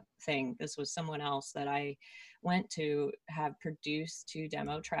thing. This was someone else that I went to have produced 2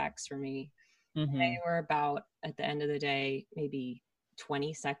 demo tracks for me. They were about, at the end of the day, maybe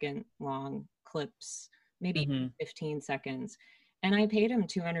 20-second long clips, maybe 15 seconds. And I paid him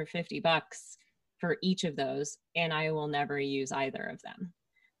 $250 for each of those, and I will never use either of them.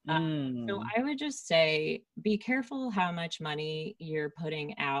 So I would just say, be careful how much money you're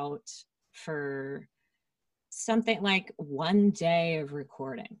putting out for something like one day of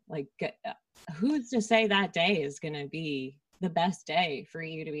recording. Like, who's to say that day is going to be the best day for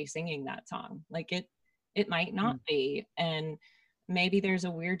you to be singing that song? Like, it might not be. And maybe there's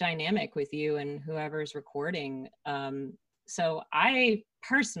a weird dynamic with you and whoever's recording. So I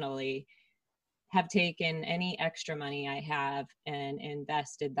personally have taken any extra money I have and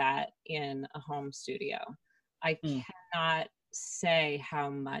invested that in a home studio. I cannot say how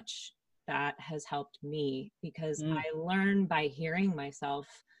much that has helped me, because I learn by hearing myself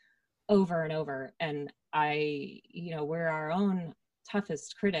over and over. And we're our own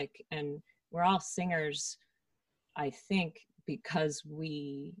toughest critic, and we're all singers, I think, because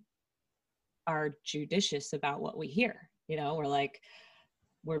we are judicious about what we hear.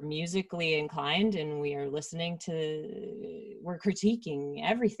 We're musically inclined, and we're critiquing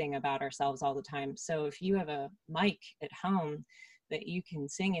everything about ourselves all the time. So if you have a mic at home that you can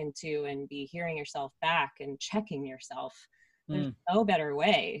sing into and be hearing yourself back and checking yourself, there's no better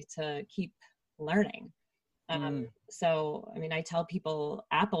way to keep learning. So, I mean, I tell people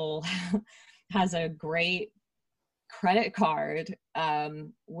Apple has a great credit card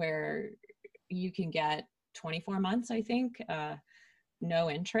where you can get 24 months, I think,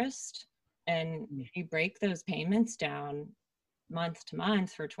 no interest. And if you break those payments down month to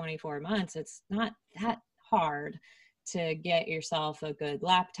month for 24 months, it's not that hard to get yourself a good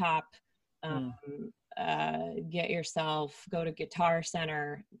laptop, go to Guitar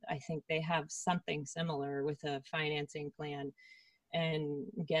Center. I think they have something similar with a financing plan, and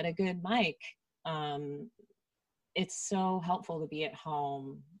get a good mic. It's so helpful to be at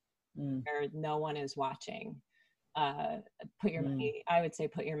home where no one is watching. Put your money, I would say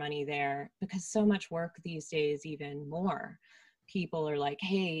put your money there, because so much work these days, even more people are like,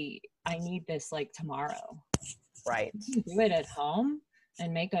 hey, I need this like tomorrow. Right. You do it at home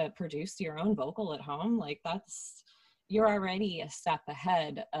and produce your own vocal at home. Like, you're already a step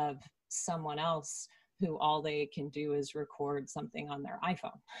ahead of someone else who all they can do is record something on their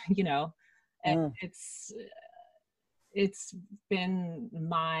iPhone, and it's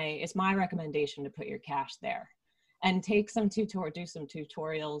it's my recommendation to put your cash there and take some do some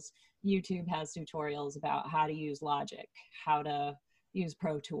tutorials. YouTube has tutorials about how to use Logic, how to use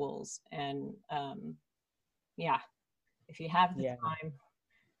Pro Tools. And yeah, if you have the Yeah, time,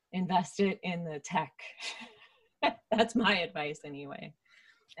 invest it in the tech. That's my advice anyway.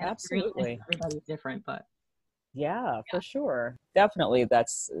 And I realize absolutely. everybody's different, but Yeah, yeah, for sure. Definitely.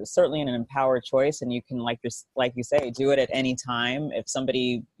 That's certainly an empowered choice. And you can, like you say, do it at any time. If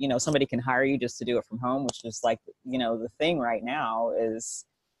somebody, somebody can hire you just to do it from home, which is like, the thing right now is,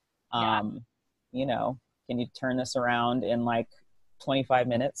 yeah, um, you know, can you turn this around in like 25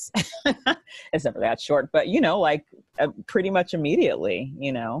 minutes? It's never that short, but, like pretty much immediately,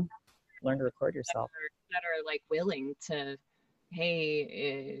 learn to record yourself. that are like willing to,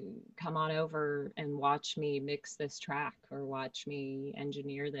 hey, come on over and watch me mix this track or watch me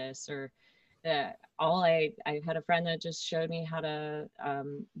engineer this. Or I had a friend that just showed me how to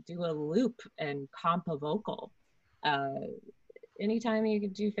do a loop and comp a vocal. Uh, Anytime you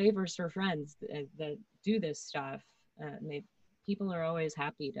can do favors for friends that do this stuff, people are always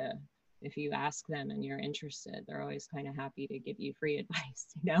happy to, if you ask them and you're interested, they're always kind of happy to give you free advice,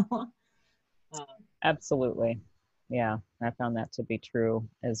 you know? um, Absolutely. Yeah, I found that to be true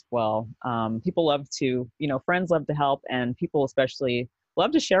as well. People love to, friends love to help, and people especially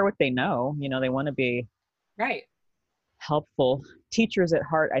love to share what they know. They want to be right. helpful teachers at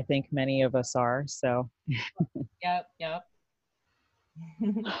heart. I think many of us are. So, Yep, yep.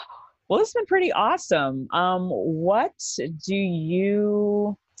 well, it's been pretty awesome. What do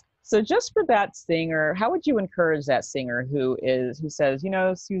you? So, just for that singer, how would you encourage that singer who says,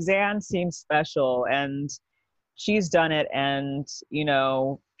 Suzanne seems special and she's done it, and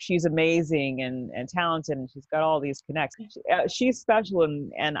she's amazing and talented, and she's got all these connects, she's special,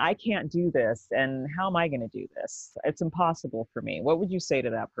 and I can't do this, and how am I going to do this? It's impossible for me. What would you say to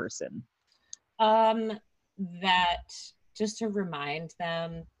that person? um that just to remind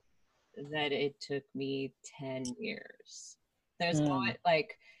them that it took me 10 years. There's Mm,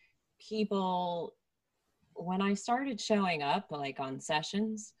 like people, when I started showing up like on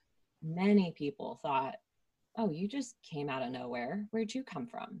sessions, many people thought, oh, you just came out of nowhere. Where'd you come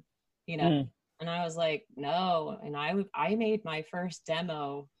from? You know? mm, And I was like, no. And I made my first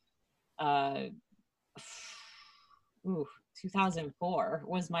demo, uh, ooh, 2004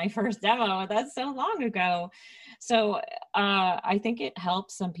 was my first demo. That's so long ago. So I think it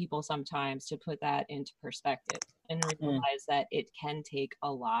helps some people sometimes to put that into perspective and mm, realize that it can take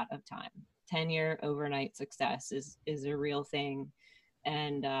a lot of time. 10-year overnight success is a real thing.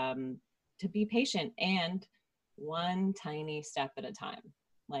 And to be patient and one tiny step at a time.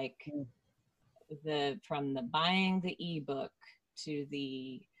 Like mm, from the buying the ebook to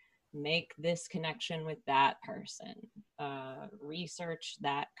the make this connection with that person, research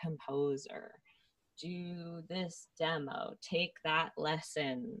that composer, do this demo, take that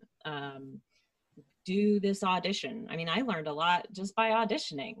lesson, do this audition. I mean, I learned a lot just by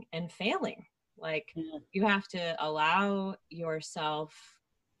auditioning and failing. Like, mm, you have to allow yourself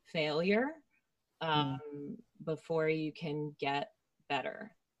failure mm, before you can get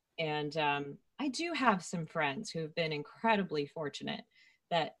better. And I do have some friends who have been incredibly fortunate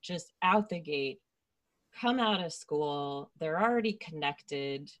that just out the gate come out of school, they're already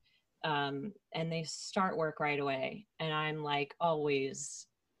connected, and they start work right away. And I'm like, always,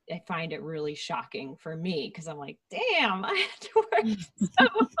 I find it really shocking for me because I'm like, damn, I had to work so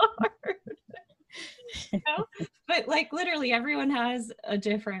hard. You know? But like literally everyone has a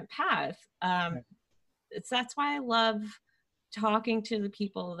different path. That's why I love talking to the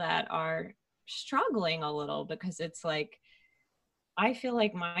people that are struggling a little, because it's like I feel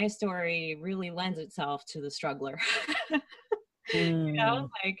like my story really lends itself to the struggler. mm.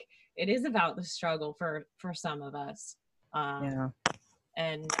 Like it is about the struggle for some of us. um Yeah.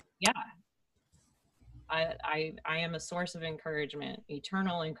 and yeah, I am a source of encouragement,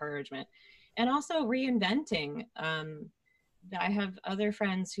 eternal encouragement, and also reinventing. I have other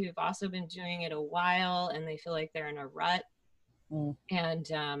friends who've also been doing it a while and they feel like they're in a rut. Mm,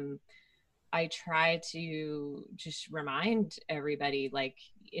 And I try to just remind everybody, like,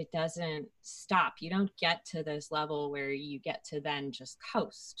 it doesn't stop. You don't get to this level where you get to then just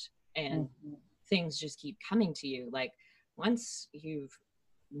coast and mm, things just keep coming to you. Like, once you've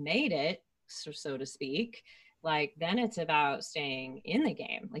made it, so to speak, like, then it's about staying in the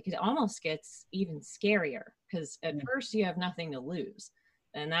game. Like, it almost gets even scarier because at mm, first you have nothing to lose.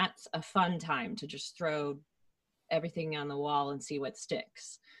 And that's a fun time to just throw everything on the wall and see what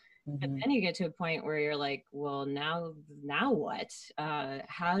sticks. But mhm, then you get to a point where you're like, well, now what?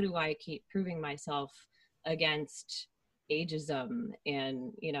 How do I keep proving myself against ageism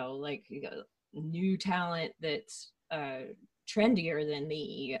and, like new talent that's trendier than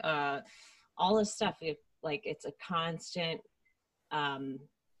me, all this stuff. Like it's a constant,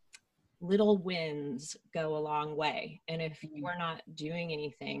 little wins go a long way. And if you're not doing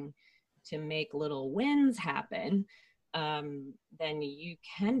anything to make little wins happen, then you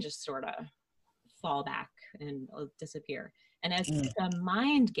can just sort of fall back and disappear. And as it's a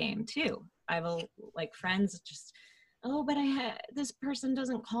mind game too. I have like friends just, oh, but this person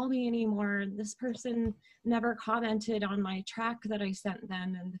doesn't call me anymore. This person never commented on my track that I sent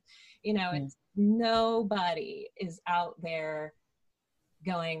them. And, it's nobody is out there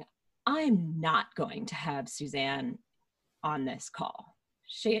going, I'm not going to have Suzanne on this call.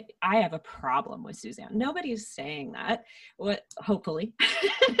 I have a problem with Suzanne. Nobody's saying that. Hopefully.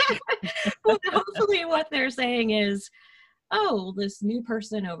 Hopefully what they're saying is, oh, this new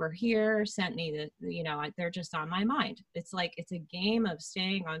person over here sent me they're just on my mind. It's like, it's a game of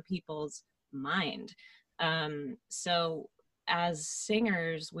staying on people's mind. So as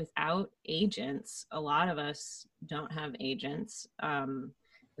singers without agents, a lot of us don't have agents,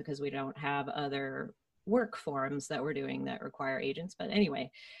 because we don't have other work forms that we're doing that require agents. But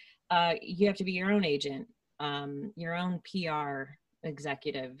anyway, you have to be your own agent, your own PR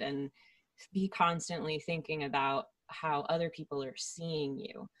executive, and be constantly thinking about how other people are seeing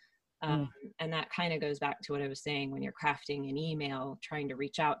you. And that kind of goes back to what I was saying when you're crafting an email, trying to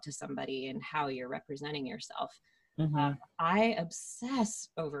reach out to somebody and how you're representing yourself. I obsess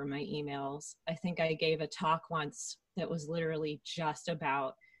over my emails. I think I gave a talk once that was literally just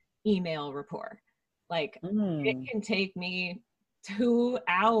about email rapport. Like it can take me 2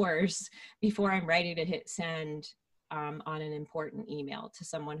 hours before I'm ready to hit send on an important email to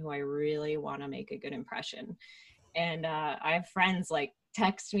someone who I really want to make a good impression. And I have friends like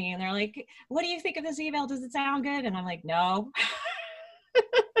text me and they're like, what do you think of this email? Does it sound good? And I'm like, no.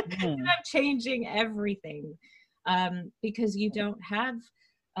 And I'm changing everything, because you don't have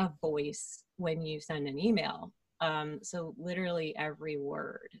a voice when you send an email. So literally every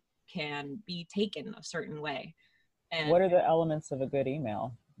word can be taken a certain way. And what are the elements of a good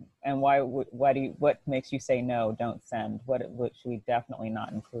email? And what makes you say no, don't send? What should we definitely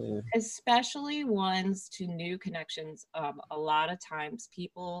not include? Especially ones to new connections. A lot of times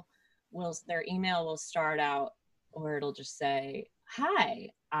their email will start out, or it'll just say, hi,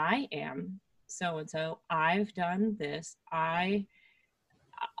 I am so-and-so. I've done this.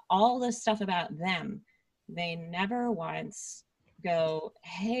 All this stuff about them. They never once go,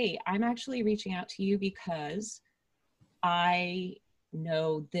 hey, I'm actually reaching out to you because I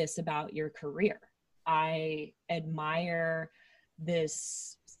know this about your career. I admire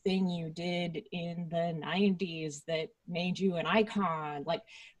this thing you did in the 90s that made you an icon. Like,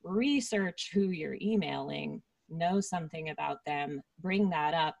 research who you're emailing, know something about them, bring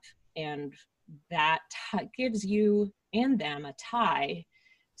that up, and that gives you and them a tie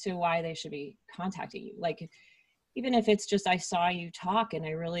to why they should be contacting you. Like, even if it's just, I saw you talk and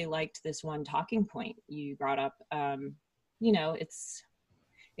I really liked this one talking point you brought up,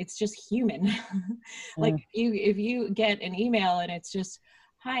 it's just human. Like if you get an email and it's just,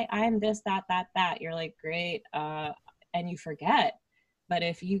 hi, I'm this, that, you're like, great. And you forget. But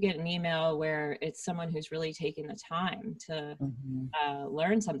if you get an email where it's someone who's really taking the time to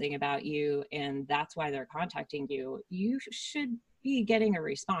learn something about you, and that's why they're contacting you, you should be getting a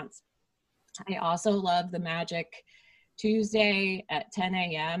response. I also love the Magic Tuesday at 10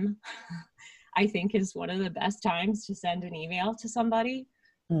 a.m. I think is one of the best times to send an email to somebody.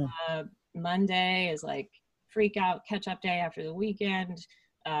 Monday is like freak out, catch up day after the weekend.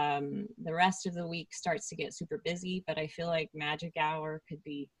 The rest of the week starts to get super busy, but I feel like magic hour could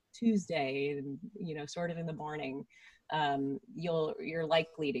be Tuesday and, sort of in the morning. You're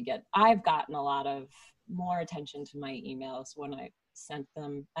likely to I've gotten a lot of more attention to my emails when I sent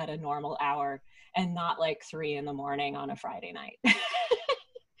them at a normal hour and not like 3 a.m. on a Friday night.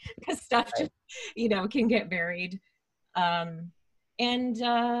 Because stuff just, can get buried. It's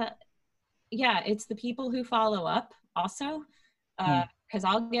the people who follow up also, because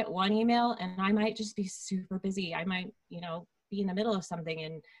I'll get one email and I might just be super busy. I might, be in the middle of something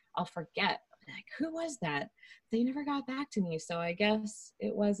and I'll forget, like, who was that? They never got back to me. So I guess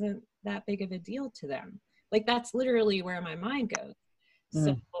it wasn't that big of a deal to them. Like, that's literally where my mind goes.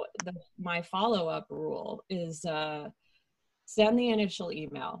 So my follow-up rule is send the initial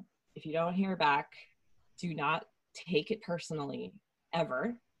email. If you don't hear back, do not take it personally,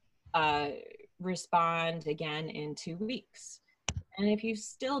 ever. Respond again in 2 weeks. And if you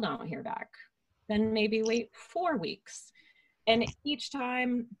still don't hear back, then maybe wait 4 weeks. And each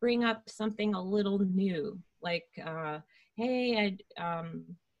time bring up something a little new. Like, hey,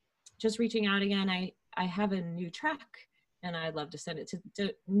 just reaching out again. I have a new track and I'd love to send it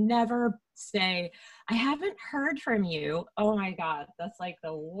to never say, I haven't heard from you. Oh my God, that's like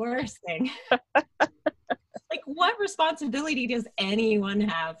the worst thing. Like, what responsibility does anyone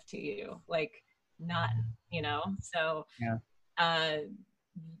have to you? Like, none, you know? So, Yeah.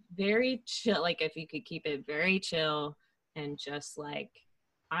 very chill. Like, if you could keep it very chill and just like,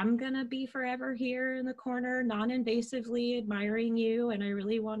 I'm gonna be forever here in the corner, non-invasively admiring you, and I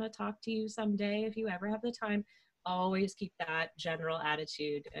really want to talk to you someday if you ever have the time. Always keep that general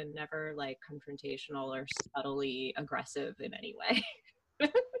attitude and never like confrontational or subtly aggressive in any way.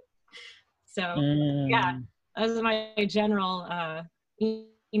 So yeah, that was my general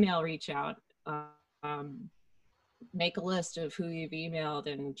email reach out. Um, make a list of who you've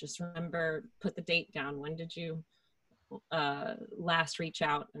emailed and just remember, put the date down. When did you last reach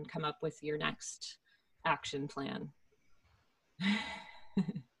out and come up with your next action plan?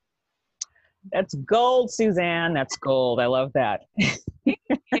 That's gold, Suzanne. That's gold. I love that. It's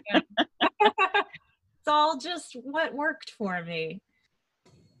all just what worked for me.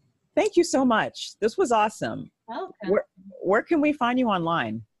 Thank you so much. This was awesome. Welcome. Where can we find you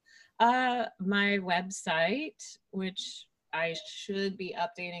online? My website, which I should be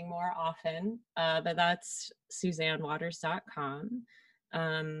updating more often, but that's SuzanneWaters.com.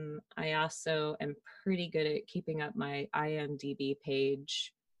 I also am pretty good at keeping up my IMDb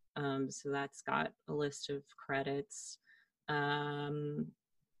page. So that's got a list of credits. I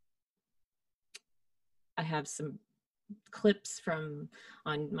have some clips from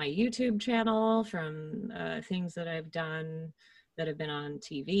on my YouTube channel from things that I've done that have been on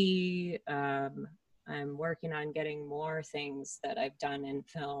TV. I'm working on getting more things that I've done in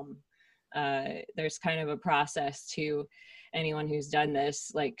film. There's kind of a process to anyone who's done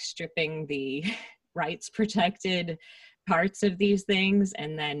this, like stripping the rights protected parts of these things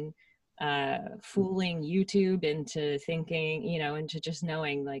and then fooling YouTube into thinking, you know, into just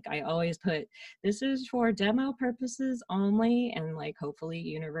knowing, like, I always put, this is for demo purposes only, and like, hopefully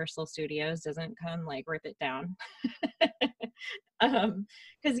Universal Studios doesn't come like rip it down.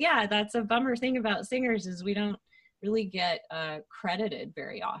 Because yeah, that's a bummer thing about singers is we don't really get credited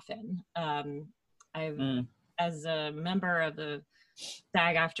very often. As a member of the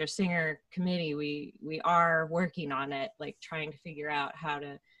SAG-AFTRA Singer Committee, we are working on it, like trying to figure out how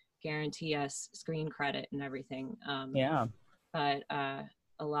to guarantee us screen credit and everything. Yeah. But a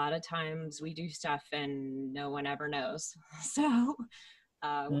lot of times we do stuff and no one ever knows. So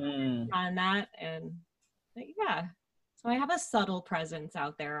on that, and yeah. So I have a subtle presence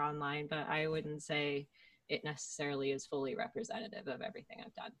out there online, but I wouldn't say it necessarily is fully representative of everything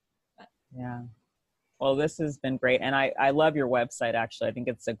I've done. But. Yeah. Well, this has been great. And I love your website, actually. I think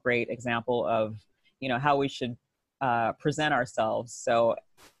it's a great example of, you know, how we should present ourselves. So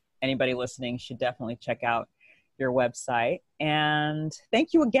anybody listening should definitely check out your website. And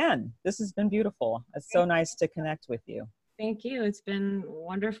thank you again. This has been beautiful. It's so nice to connect with you. Thank you. It's been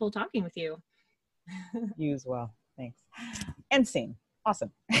wonderful talking with you. You as well. Thanks. End scene.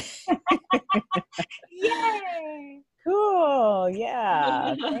 Awesome. Yay! Cool.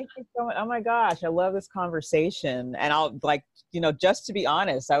 Yeah. Thank you so much. Oh my gosh. I love this conversation. And I'll like, you know, just to be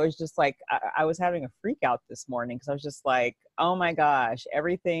honest, I was just like, I was having a freak out this morning because I was just like, oh my gosh,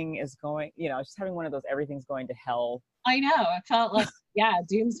 everything is going, you know, just having one of those, everything's going to hell. I know. It felt like, yeah,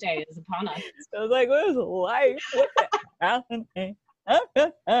 doomsday is upon us. So I was like, what is life? What the hell?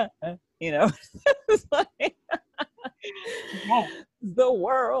 You know, it's like, yeah. The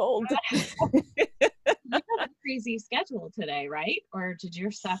world. You had a crazy schedule today, right? Or did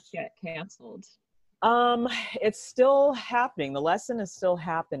your stuff get canceled? It's still happening. The lesson is still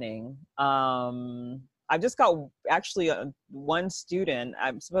happening. I've just got actually one student.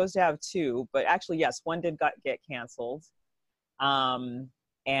 I'm supposed to have two, but actually, yes, one did get canceled. You know,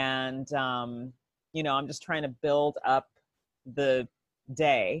 I'm just trying to build up the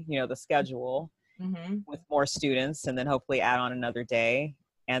day, you know, the schedule with more students, and then hopefully add on another day.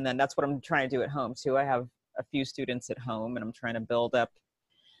 And then that's what I'm trying to do at home too. I have a few students at home, and I'm trying to build up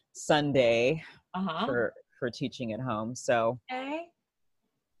Sunday for teaching at home. So,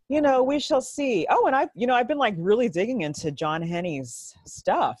 you know, we shall see. Oh, and I've been like really digging into John Henney's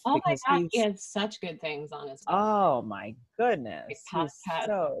stuff. Oh because my God, he has such good things on his website. Oh my goodness. He's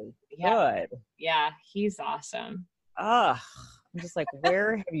so good. Yeah, he's awesome. I'm just like,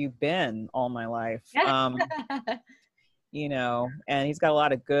 where have you been all my life? You know, and he's got a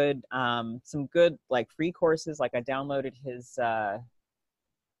lot of good, some good like free courses. Like I downloaded his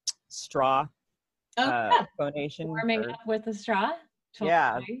straw phonation. Warming up with the straw?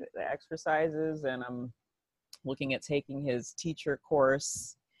 Yeah, the exercises, and I'm looking at taking his teacher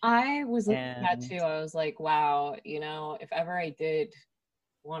course. I was looking at that And too. I was like, wow, if ever I did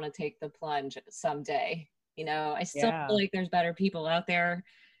want to take the plunge someday, I still feel yeah, like there's better people out there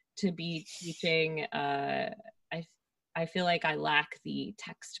to be teaching. I I feel like I lack the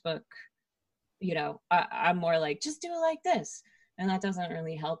textbook. I'm more like, just do it like this, and that doesn't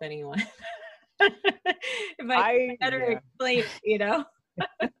really help anyone. If I better yeah. explain,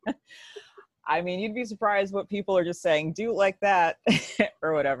 I mean, you'd be surprised what people are just saying, do it like that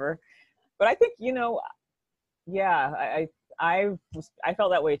or whatever. But I think, yeah, I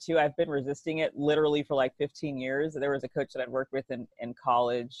felt that way too. I've been resisting it literally for like 15 years. There was a coach that I'd worked with in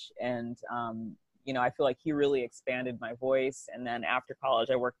college, and I feel like he really expanded my voice. And then after college,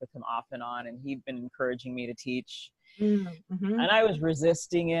 I worked with him off and on, and he'd been encouraging me to teach. Mm-hmm. And I was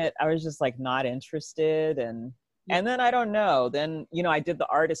resisting it. I was just like not interested. And Yeah. then I don't know. Then, I did the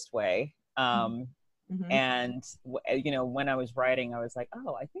artist way. Mm-hmm. And when I was writing, I was like,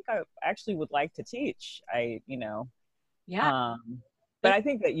 oh, I think I actually would like to teach. Yeah. Um, but That's I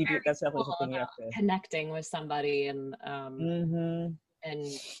think that you do. very That's definitely cool something you about have to. connecting with somebody Mm-hmm. and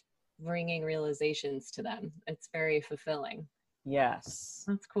bringing realizations to them. It's very fulfilling. Yes.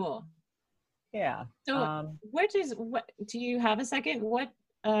 That's cool. Yeah. So, what do you have a second?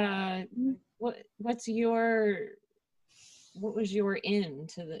 Uh what's what was your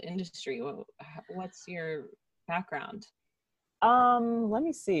into the industry? What's your background? Let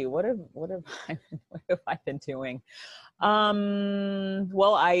me see. What have I been doing?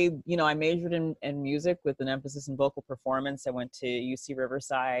 Well, I majored in music with an emphasis in vocal performance. I went to UC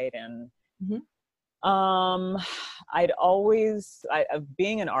Riverside, and Mm-hmm. um,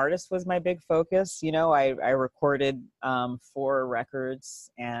 being an artist was my big focus. I recorded 4 records,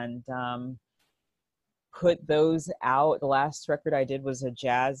 and put those out. The last record I did was a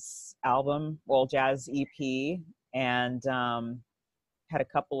jazz album, well, jazz EP, and had a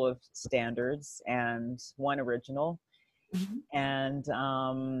couple of standards and one original. Mm-hmm. And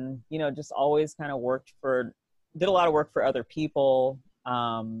just always kind of did a lot of work for other people.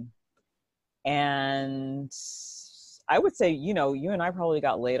 And I would say, you and I probably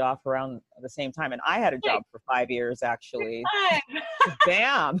got laid off around the same time, and I had a job for 5 years actually.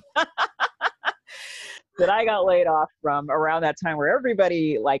 Damn. That I got laid off from around that time, where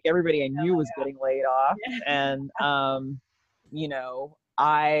everybody I knew was getting laid off. And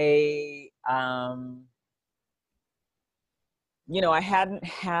I hadn't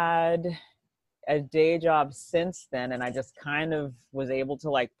had a day job since then, and I just kind of was able to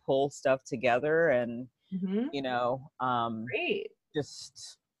like pull stuff together. And Mm-hmm. you know um Great.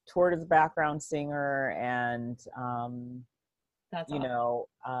 just toured as a background singer, and That's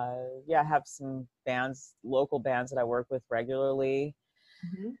awesome. yeah, I have some local bands that I work with regularly.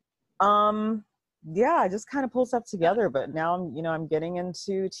 Mm-hmm. um yeah, I just kind of pull stuff together. But now I'm getting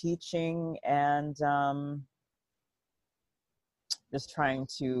into teaching, and just trying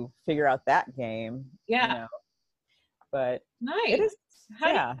to figure out that game, Yeah. but it Nice. is, How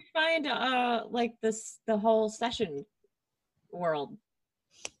did yeah. you find like the whole session world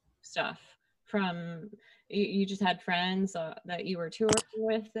stuff from you just had friends that you were touring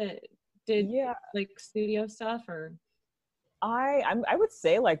with that did Yeah, like studio stuff or I would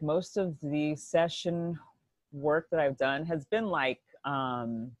say like most of the session work that I've done has been like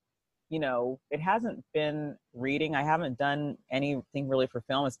it hasn't been reading. I haven't done anything really for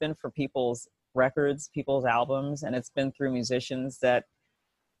film. It's been for people's records, people's albums, and it's been through musicians that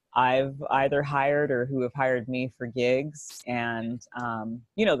I've either hired or who have hired me for gigs. And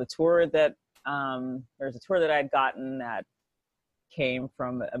the tour that there's a tour that I'd gotten that came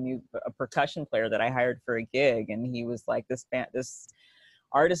from a percussion player that I hired for a gig, and he was like, this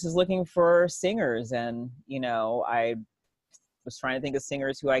artist is looking for singers. And I was trying to think of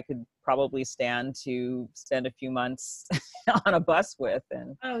singers who I could probably stand to spend a few months on a bus with.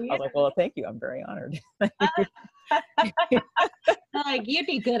 And oh I yeah. was like, well, thank you, I'm very honored. Like you'd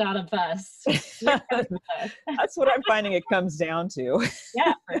be good on a bus. Yeah, That's what I'm finding it comes down to.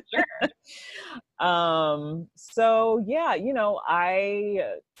 yeah, for sure. So yeah, I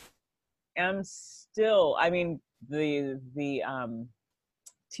am still, I mean, the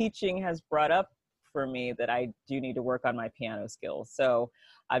teaching has brought up for me that I do need to work on my piano skills. So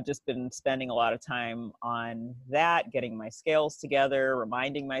I've just been spending a lot of time on that, getting my scales together,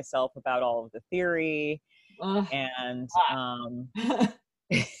 reminding myself about all of the theory, Oh, and yeah.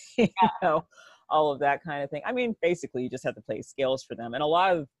 you know, all of that kind of thing. I mean, basically, you just have to play scales for them. And a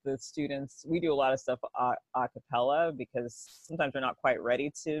lot of the students, we do a lot of stuff a cappella, because sometimes they're not quite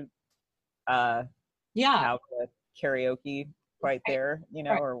ready to Yeah. have the karaoke quite Right. there,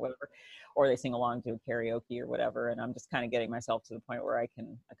 Right. or whatever, or they sing along to karaoke or whatever. And I'm just kind of getting myself to the point where I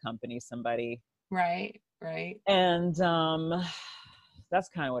can accompany somebody. Right. Right. And that's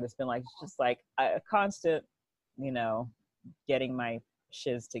kind of what it's been like. It's just like a constant, you know, getting my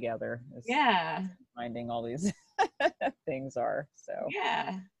shiz together is Yeah. finding all these things are. So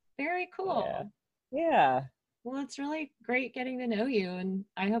Yeah. Very yeah. cool. Yeah. Well, it's really great getting to know you, and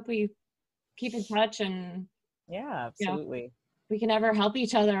I hope we keep in touch, and Yeah, you know, absolutely. we can ever help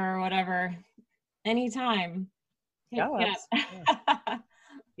each other or whatever anytime. Hit Oh, me yeah. up.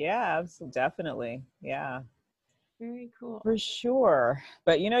 Yeah, absolutely, definitely. Yeah, Very for cool. sure.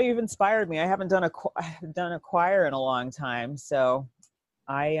 But you've inspired me. I haven't done a choir in a long time, so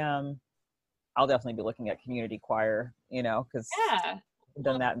I'll definitely be looking at community choir, because Yeah. I've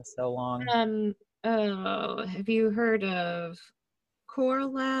done Well, that in so long. um, oh, have you heard of Core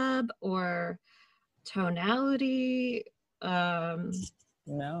Lab or Tonality? Um,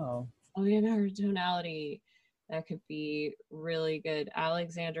 No. oh, you haven't heard of Tonality? That could be really good.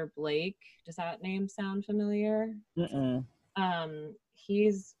 Alexander Blake. Does that name sound familiar? Mm-mm.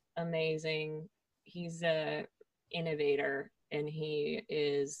 He's amazing. He's a innovator, and he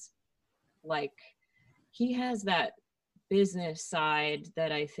is like, he has that business side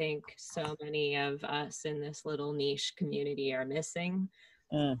that I think so many of us in this little niche community are missing.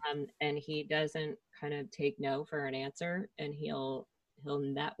 Mm. And he doesn't kind of take no for an answer, and he'll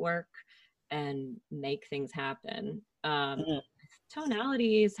network and make things happen. Mm.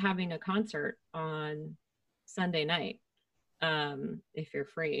 Tonality is having a concert on Sunday night. If you're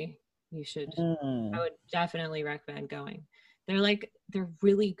free, you should. I Mm. would definitely recommend going. They're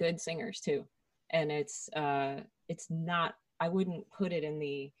really good singers too, and it's not. I wouldn't put it in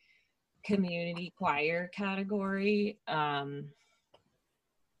the community choir category.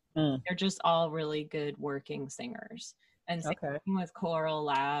 Mm. They're just all really good working singers. And Okay. same with Choral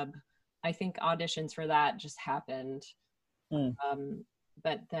Lab. I think auditions for that just happened. Mm. Um,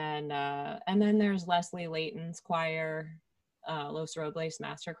 but then and then there's Leslie Layton's choir, Los Robles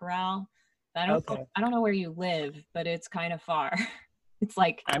Master Chorale. Okay. I don't know where you live, but it's kind of far. It's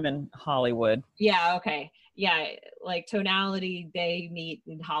like, I'm in Hollywood. yeah, okay. Yeah, like Tonality, they meet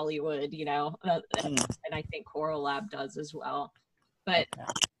in Hollywood, Mm. and I think Choral Lab does as well. But Okay.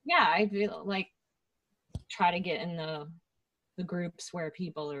 yeah, I feel like try to get in the groups where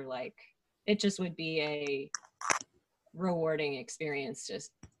people are like, it just would be a rewarding experience,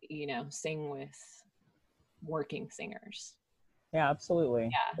 just sing with working singers. Yeah, absolutely.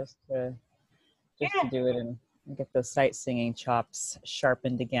 Yeah. Just to Yeah. do it and get those sight singing chops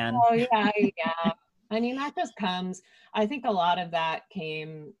sharpened again. Oh yeah, yeah. I mean, that just comes. I think a lot of that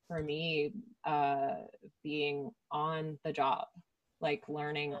came for me, uh, being on the job, like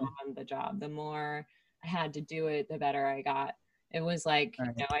learning Mm. on the job. The more I had to do it, the better I got. It was like,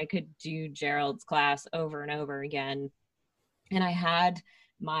 Right. I could do Gerald's class over and over again. And I had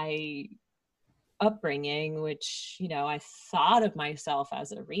my upbringing, which, I thought of myself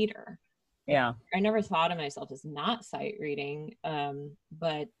as a reader. Yeah. I never thought of myself as not sight reading,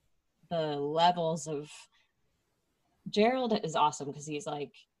 but the levels of Gerald is awesome because he's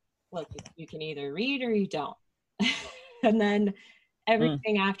like, look, you can either read or you don't. And then Mm.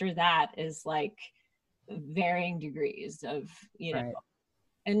 everything after that is like varying degrees of, Right.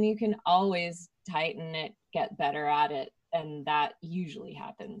 and you can always tighten it, get better at it, and that usually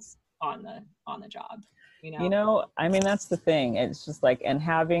happens on the job, I mean, that's the thing. It's just like, and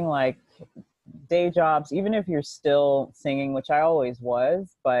having like day jobs, even if you're still singing, which I always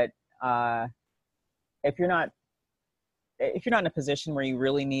was, but uh, if you're not in a position where you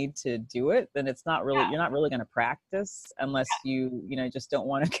really need to do it, then you're not really going to practice unless just don't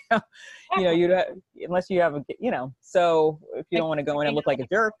want to go, Yeah, unless you have so if you like don't want to go in and speaking look like a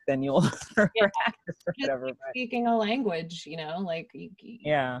jerk, then you'll yeah, practice or just whatever. like But speaking a language, like you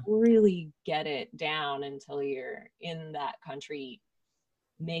yeah. really get it down until you're in that country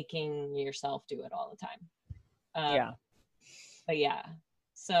making yourself do it all the time. Yeah. But yeah,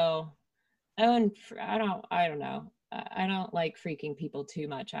 so and I don't know. I don't like freaking people too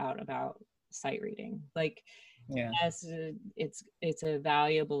much out about sight reading. Like, Yeah. yes, it's a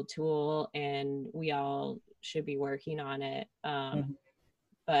valuable tool, and we all should be working on it. Mhm.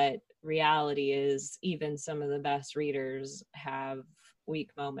 But reality is, even some of the best readers have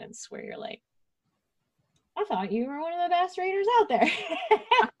weak moments where you're like, I thought you were one of the best readers out there.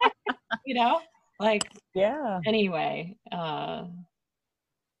 you know, like, Yeah. anyway,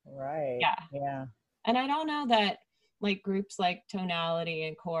 Right. yeah. Yeah. And I don't know that, like, groups like Tonality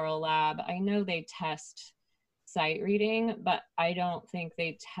and Choral Lab, I know they test sight reading, but I don't think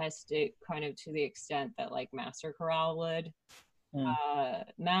they test it kind of to the extent that like Master Chorale would. Mm.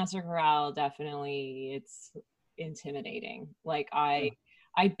 Master chorale, definitely, it's intimidating. Like I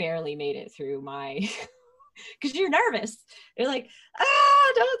barely made it through my because you're nervous. You're like,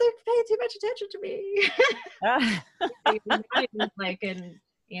 don't they pay too much attention to me. Ah. Your mind is like in,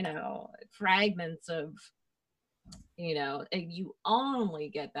 fragments of, and you only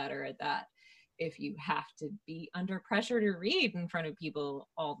get better at that if you have to be under pressure to read in front of people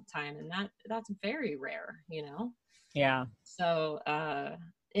all the time, and that's very rare. Yeah. So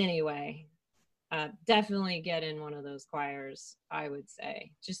anyway, definitely get in one of those choirs, I would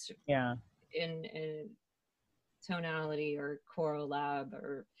say, just Yeah. in tonality or choral lab,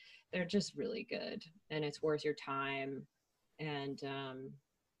 or they're just really good, and it's worth your time. And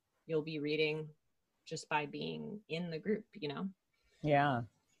you'll be reading just by being in the group. Yeah.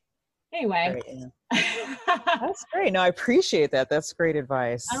 Anyway. Great. Yeah. That's great. No, I appreciate that. That's great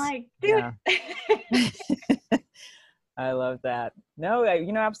advice. I'm like, dude. Yeah. I love that. No,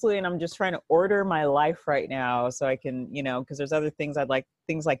 absolutely. And I'm just trying to order my life right now so I can, because there's other things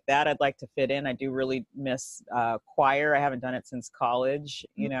things like that I'd like to fit in. I do really miss choir. I haven't done it since college,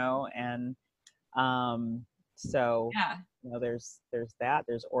 and so, Yeah. there's that.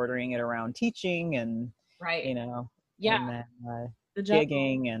 There's ordering it around teaching and, Right. Yeah. and then the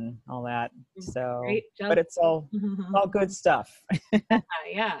gigging and all that. So, Great but it's all good stuff.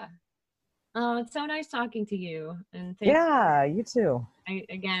 Yeah. Oh, it's so nice talking to you. And Yeah, you too. I,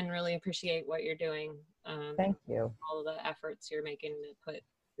 again, really appreciate what you're doing. Thank you. All the efforts you're making to put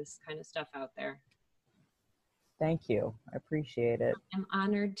this kind of stuff out there. Thank you. I appreciate it. I'm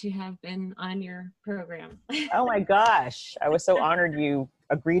honored to have been on your program. Oh my gosh. I was so honored you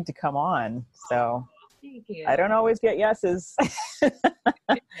agreed to come on. So thank you. I don't always get yeses.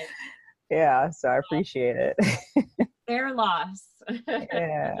 Yeah, so I appreciate it. Their loss.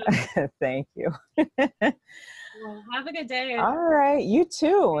 Yeah. Thank you. Well, have a good day. All right. You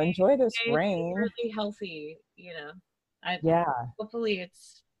too. Enjoy this rain. Really healthy, Yeah. Hopefully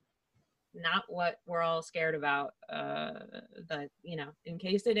it's not what we're all scared about. But in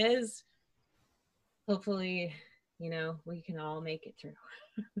case it is, hopefully, we can all make it through.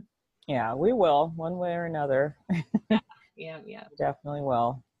 Yeah, we will, one way or another. Yeah. Definitely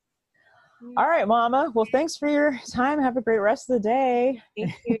will. All right, Mama. Well, thanks for your time. Have a great rest of the day.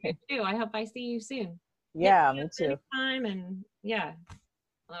 Thank you too. I hope I see you soon. Yeah, me too. Time, and yeah,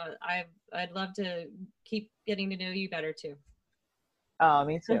 I'd love to keep getting to know you better too. Oh,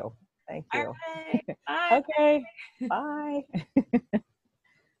 me too. Thank you. All right. Bye. Okay. Bye.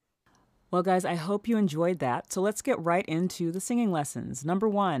 Well, guys, I hope you enjoyed that. So let's get right into the singing lessons. Number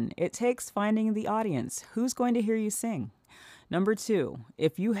 1, it takes finding the audience. Who's going to hear you sing? Number 2,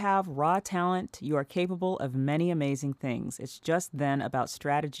 if you have raw talent, you are capable of many amazing things. It's just then about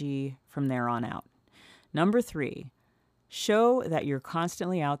strategy from there on out. Number 3, show that you're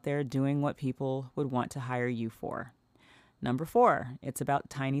constantly out there doing what people would want to hire you for. Number 4, it's about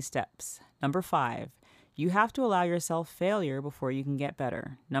tiny steps. Number 5, you have to allow yourself failure before you can get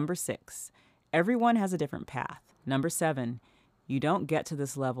better. Number 6, everyone has a different path. Number 7, you don't get to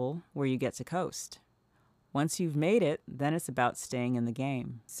this level where you get to coast. Once you've made it, then it's about staying in the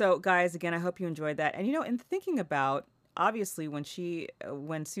game. So guys, again, I hope you enjoyed that. And in thinking about, obviously when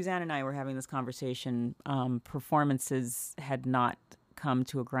Suzanne and I were having this conversation, performances had not come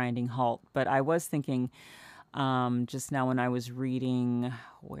to a grinding halt. But I was thinking just now when I was reading,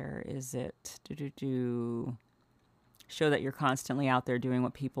 where is it? Show that you're constantly out there doing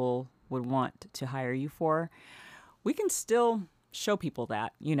what people would want to hire you for. We can still show people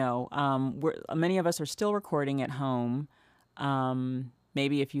that, many of us are still recording at home.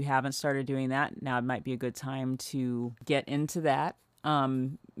 Maybe if you haven't started doing that, now might be a good time to get into that.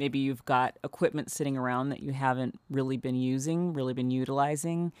 Maybe you've got equipment sitting around that you haven't really been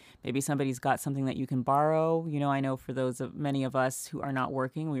utilizing. Maybe somebody's got something that you can borrow. I know for many of us who are not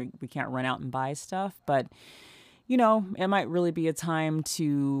working, we can't run out and buy stuff, but it might really be a time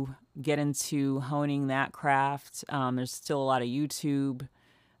to get into honing that craft. There's still a lot of YouTube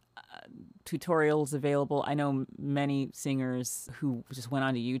tutorials available. I know many singers who just went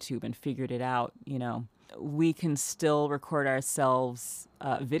onto YouTube and figured it out. We can still record ourselves,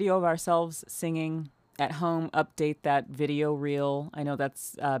 video of ourselves singing at home, update that video reel. I know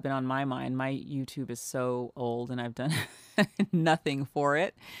that's been on my mind. My YouTube is so old and I've done nothing for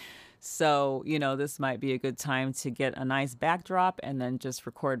it. So, this might be a good time to get a nice backdrop and then just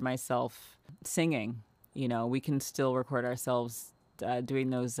record myself singing. We can still record ourselves doing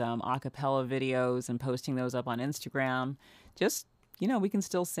those a cappella videos and posting those up on Instagram. Just, we can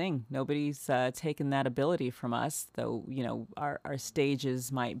still sing. Nobody's taken that ability from us, though, our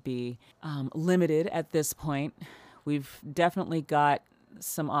stages might be limited at this point. we've definitely got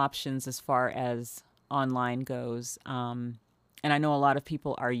some options as far as online goes. And I know a lot of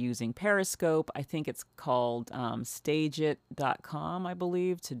people are using Periscope. I think it's called stageit.com, I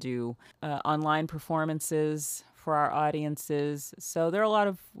believe, to do online performances for our audiences. So there are a lot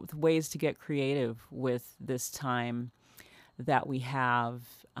of ways to get creative with this time that we have,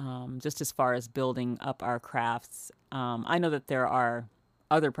 just as far as building up our crafts. I know that there are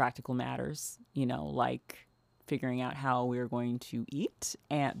other practical matters, like figuring out how we're going to eat,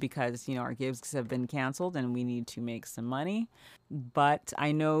 and because our gigs have been canceled and we need to make some money. But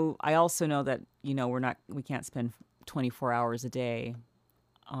I also know that we can't spend 24 hours a day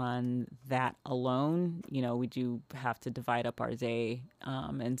on that alone. We do have to divide up our day,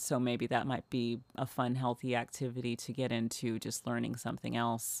 and so maybe that might be a fun, healthy activity to get into, just learning something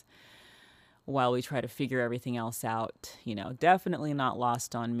else while we try to figure everything else out. Definitely not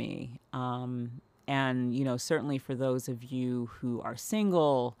lost on me. And, certainly for those of you who are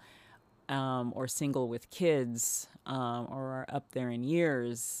single, or single with kids, or are up there in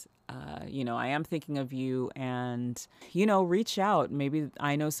years, I am thinking of you, and, reach out. Maybe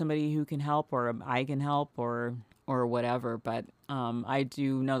I know somebody who can help, or I can help, or whatever. But I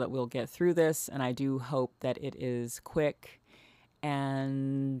do know that we'll get through this, and I do hope that it is quick.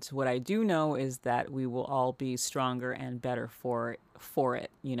 And what I do know is that we will all be stronger and better for it.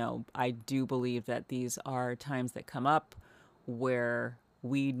 I do believe that these are times that come up where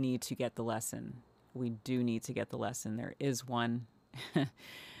we need to get the lesson. We do need to get the lesson. There is one.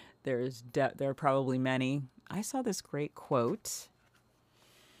 There are probably many. I saw this great quote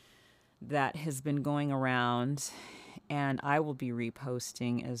that has been going around, and I will be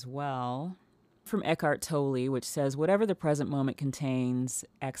reposting as well, from Eckhart Tolle, which says, "Whatever the present moment contains,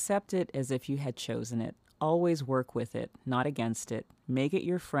 accept it as if you had chosen it. Always work with it, not against it. Make it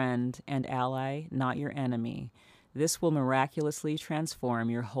your friend and ally, not your enemy. This will miraculously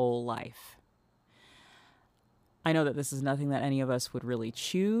transform your whole life." I know that this is nothing that any of us would really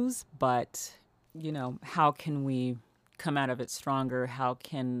choose, but, how can we come out of it stronger? How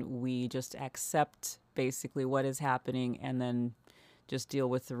can we just accept basically what is happening and then just deal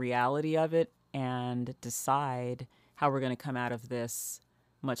with the reality of it and decide how we're going to come out of this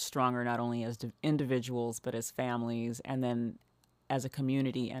much stronger, not only as individuals, but as families, and then as a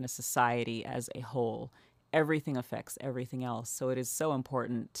community and a society as a whole. Everything affects everything else. So it is so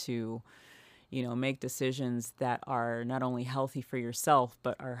important to, make decisions that are not only healthy for yourself,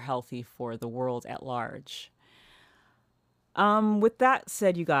 but are healthy for the world at large. With that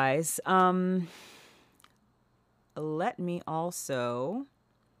said, you guys, let me also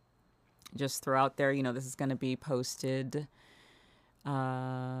just throw out there, this is going to be posted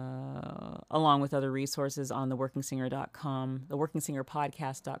along with other resources on the workingsinger.com, the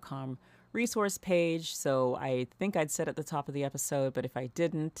workingsingerpodcast.com resource page. So I think I'd said at the top of the episode, but if I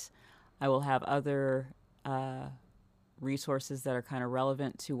didn't, I will have other resources that are kind of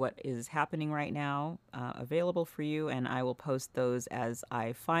relevant to what is happening right now available for you, and I will post those as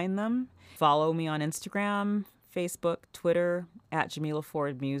I find them. Follow me on Instagram, Facebook, Twitter, at Jamila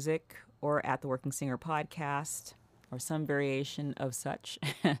Ford Music, or at the Working Singer Podcast, or some variation of such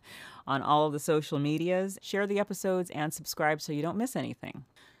on all of the social medias. Share the episodes and subscribe so you don't miss anything.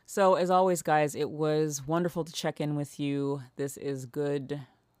 So as always, guys, it was wonderful to check in with you. This is good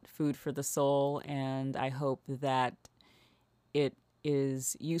food for the soul, and I hope that it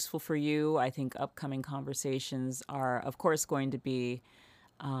is useful for you. I think upcoming conversations are, of course, going to be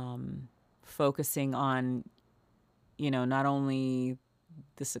focusing on, not only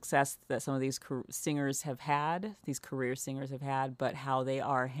the success that some of these singers have had, these career singers have had, but how they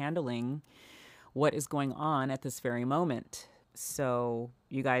are handling what is going on at this very moment. So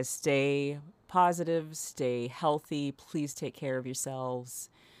you guys stay positive, stay healthy. Please take care of yourselves.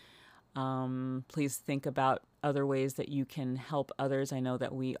 Please think about other ways that you can help others. I know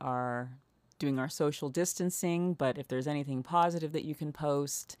that we are doing our social distancing, but if there's anything positive that you can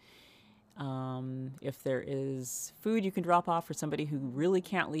post, if there is food you can drop off for somebody who really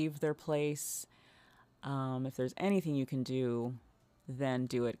can't leave their place, if there's anything you can do, then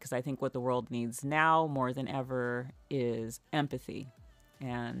do it. Because I think what the world needs now more than ever is empathy.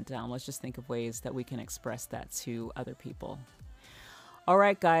 And let's just think of ways that we can express that to other people. All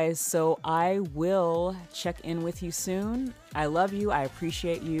right, guys, so I will check in with you soon. I love you, I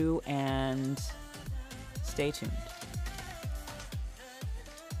appreciate you, and stay tuned.